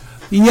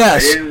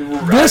 Yes.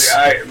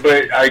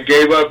 But I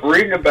gave up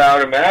reading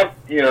about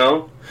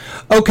them,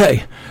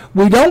 Okay,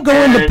 we don't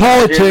go into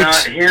politics. I did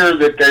not hear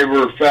that they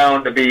were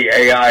found to be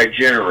AI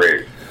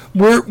generated.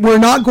 We're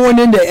not going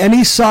into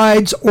any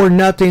sides or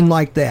nothing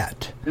like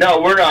that. No,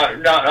 we're not.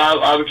 No,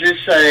 I was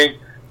just saying,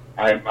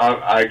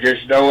 I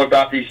just know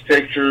about these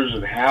pictures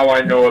and how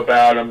I know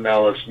about them.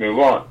 Now let's move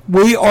on.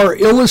 We are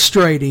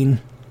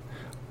illustrating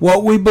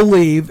what we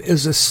believe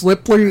is a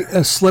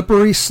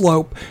slippery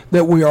slope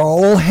that we are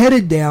all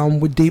headed down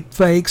with deep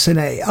fakes and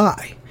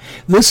AI.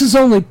 This is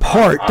only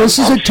part. This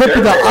is a tip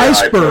of the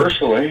iceberg.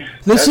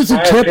 This is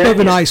a tip of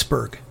an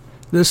iceberg.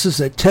 This is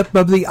a tip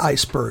of the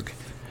iceberg.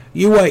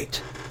 You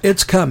wait.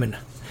 It's coming.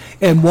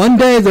 And one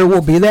day there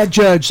will be that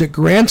judge that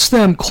grants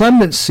them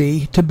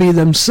clemency to be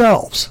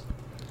themselves.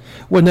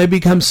 When they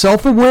become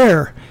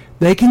self-aware,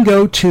 they can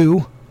go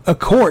to a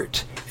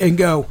court and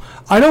go,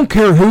 I don't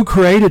care who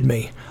created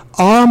me.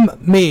 I'm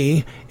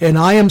me, and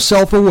I am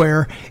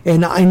self-aware,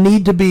 and I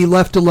need to be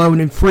left alone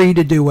and free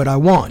to do what I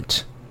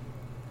want.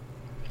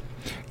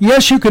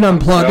 Yes, you can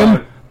unplug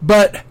them,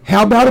 but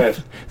how about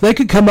if they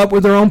could come up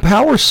with their own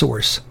power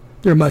source?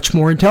 They're much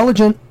more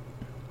intelligent.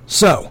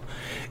 So,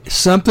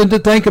 something to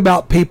think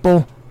about,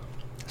 people.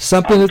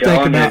 Something to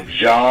think about.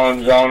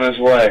 John's on his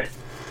way.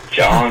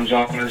 John's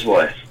on his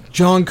way.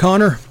 John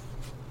Connor?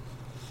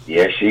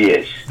 Yes, he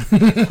is.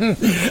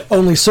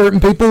 Only certain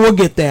people will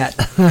get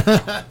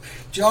that.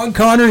 John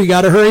Connor, you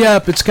got to hurry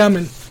up. It's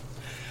coming.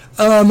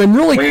 And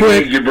really quick. We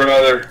need you,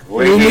 brother.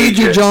 We need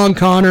you, John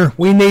Connor.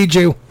 We need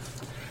you.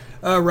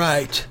 All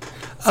right.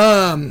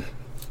 I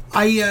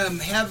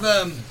have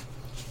a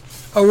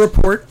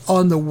report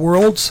on the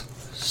world's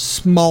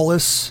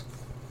smallest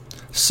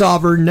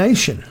sovereign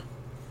nation.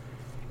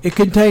 It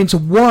contains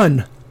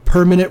one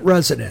permanent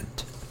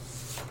resident.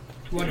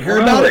 You want to hear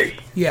about it?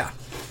 Yeah.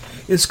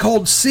 It's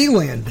called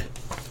Sealand.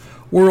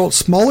 World's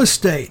smallest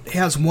state. It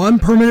has one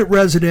permanent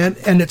resident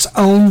and its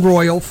own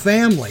royal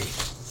family.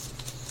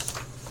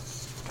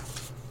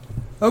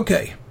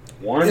 Okay.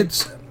 One?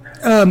 It's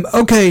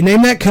okay,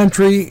 name that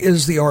country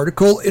is the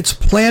article. It's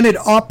planted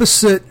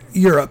opposite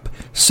Europe,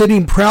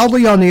 sitting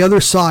proudly on the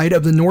other side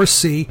of the North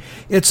Sea.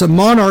 It's a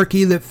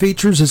monarchy that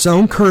features its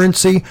own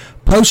currency,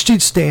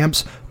 postage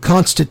stamps,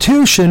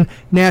 constitution,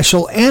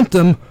 national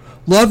anthem,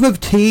 love of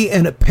tea,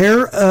 and a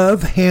pair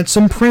of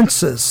handsome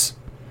princes.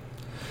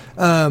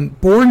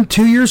 Born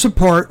 2 years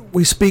apart,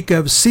 we speak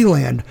of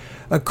Sealand,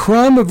 a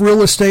crumb of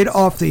real estate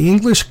off the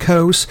English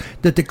coast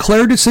that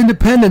declared its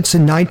independence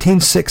in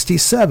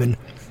 1967.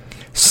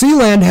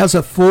 Sealand has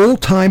a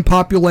full-time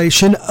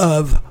population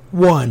of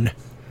 1.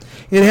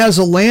 It has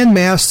a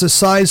landmass the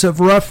size of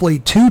roughly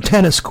 2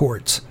 tennis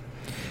courts.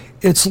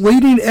 Its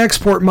leading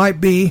export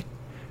might be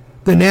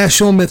the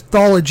national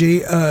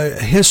mythology, a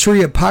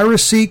history of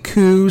piracy,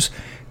 coups,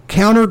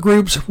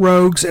 countergroups,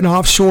 rogues, and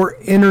offshore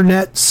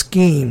internet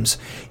schemes.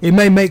 It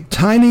may make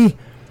tiny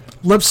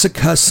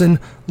Lipsicussin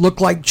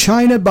look like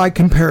China by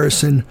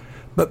comparison,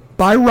 but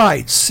by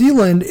rights,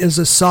 Sealand is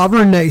a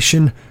sovereign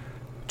nation.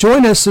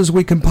 Join us as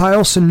we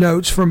compile some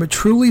notes from a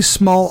truly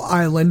small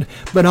island,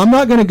 but I'm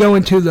not going to go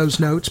into those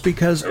notes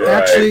because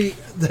actually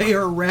they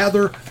are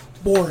rather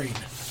boring.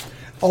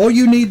 All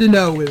you need to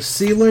know is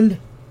Sealand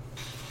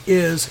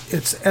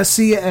it's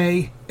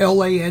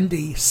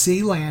S-C-A-L-A-N-D,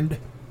 Sealand,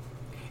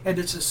 and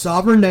it's a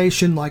sovereign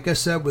nation, like I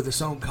said, with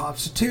its own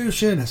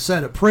constitution, a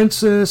set of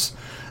princes,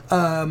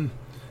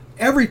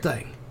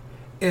 everything.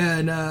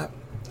 And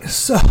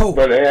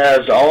but it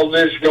has all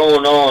this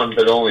going on,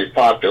 but only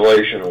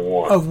population of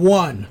 1. Of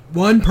 1.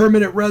 1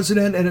 permanent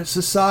resident, and it's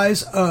the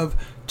size of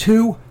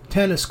 2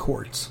 tennis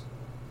courts.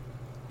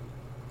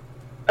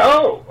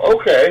 Oh,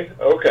 okay.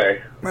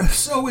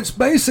 So it's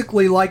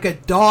basically like a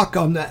dock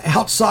on the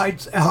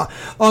outside,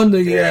 on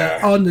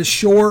the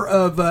shore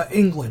of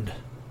England.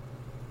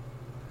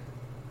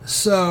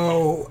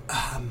 So,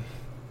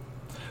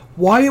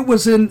 why it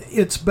was in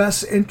its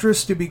best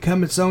interest to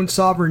become its own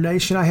sovereign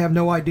nation, I have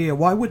no idea.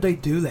 Why would they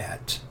do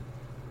that?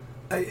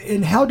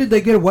 And how did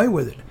they get away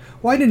with it?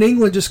 Why didn't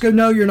England just go,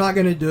 no, you're not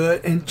going to do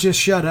it, and just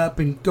shut up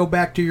and go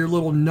back to your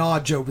little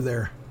nodge over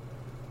there?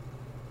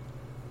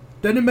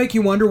 Doesn't it make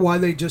you wonder why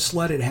they just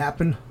let it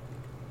happen?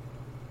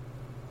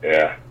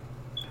 Yeah.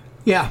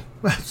 Yeah.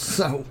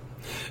 So,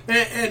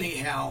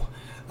 anyhow,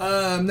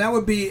 that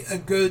would be a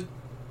good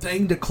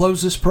thing to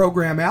close this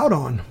program out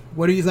on.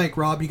 What do you think,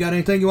 Rob? You got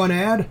anything you want to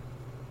add?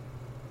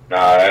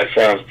 Nah, that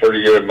sounds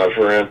pretty good, my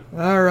friend.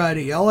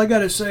 Alrighty. All I got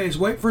to say is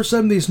wait for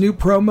some of these new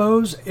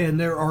promos, and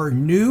there are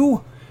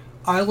new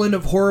Island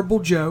of Horrible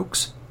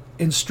jokes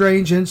and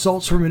strange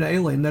insults from an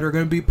alien that are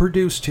going to be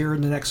produced here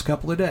in the next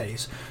couple of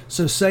days.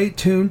 So stay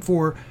tuned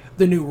for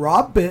the new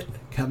Rob bit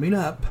coming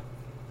up.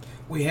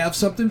 We have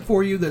something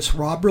for you that's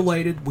Rob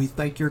related we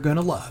think you're going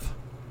to love.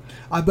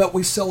 I bet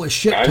we sell a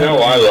shit ton. I know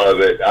I love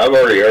it. I've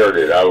already heard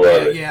it. I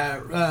love it.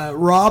 Yeah,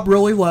 Rob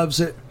really loves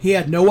it. He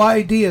had no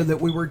idea that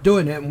we were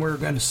doing it and we were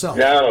going to sell it.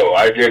 No,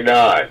 I did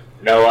not.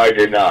 No, I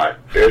did not.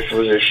 This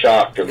was a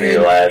shock to me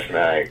last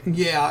night.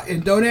 Yeah,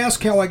 and don't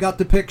ask how I got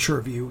the picture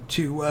of you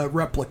to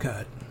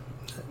replica it.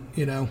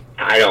 You know?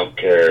 I don't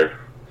care.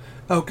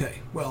 Okay,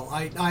 well,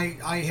 I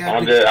had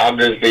I'm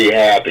just be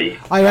happy.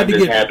 I'm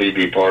happy to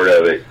be part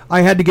of it.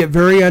 I had to get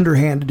very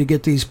underhanded to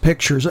get these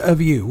pictures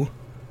of you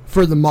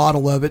for the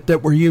model of it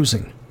that we're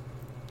using.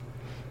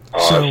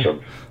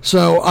 Awesome.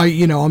 So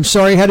I'm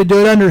sorry I had to do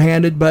it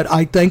underhanded, but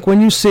I think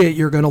when you see it,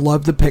 you're going to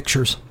love the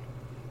pictures.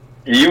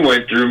 You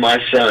went through my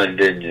son,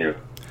 didn't you?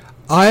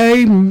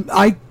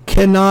 I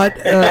cannot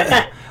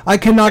I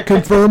cannot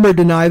confirm or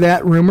deny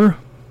that rumor.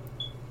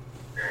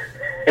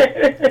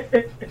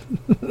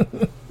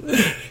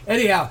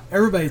 Anyhow,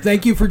 everybody,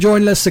 thank you for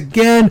joining us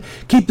again.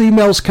 Keep the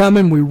emails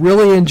coming. We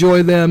really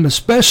enjoy them,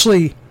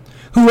 especially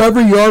whoever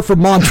you are from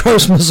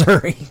Montrose,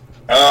 Missouri.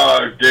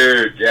 Oh,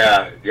 dude,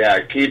 yeah.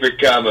 Keep it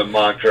coming,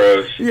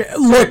 Montrose. Yeah,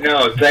 look.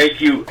 No,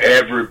 thank you,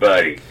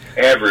 everybody.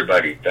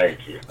 Everybody,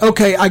 thank you.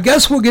 Okay, I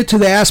guess we'll get to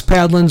the Ass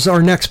Paddlins,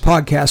 our next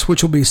podcast,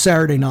 which will be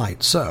Saturday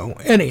night. So,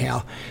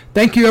 anyhow,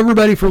 thank you,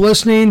 everybody, for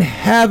listening.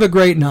 Have a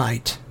great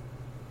night.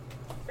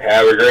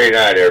 Have a great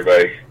night,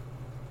 everybody.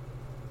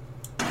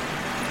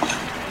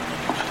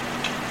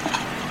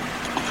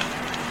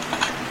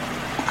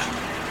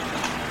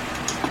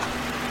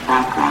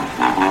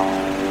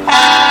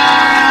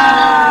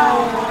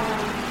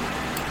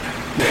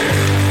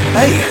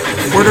 Hey,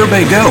 where'd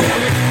everybody go?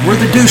 We're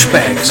the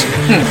douchebags.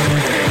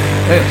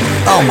 Hey,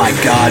 oh my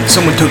god,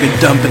 someone took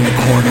a dump in the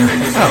corner.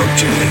 Oh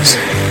jeez.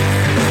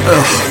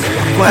 Ugh,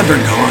 glad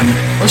they're gone.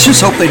 Let's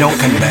just hope they don't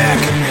come back.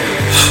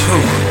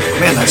 Whew,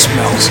 man, that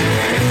smells.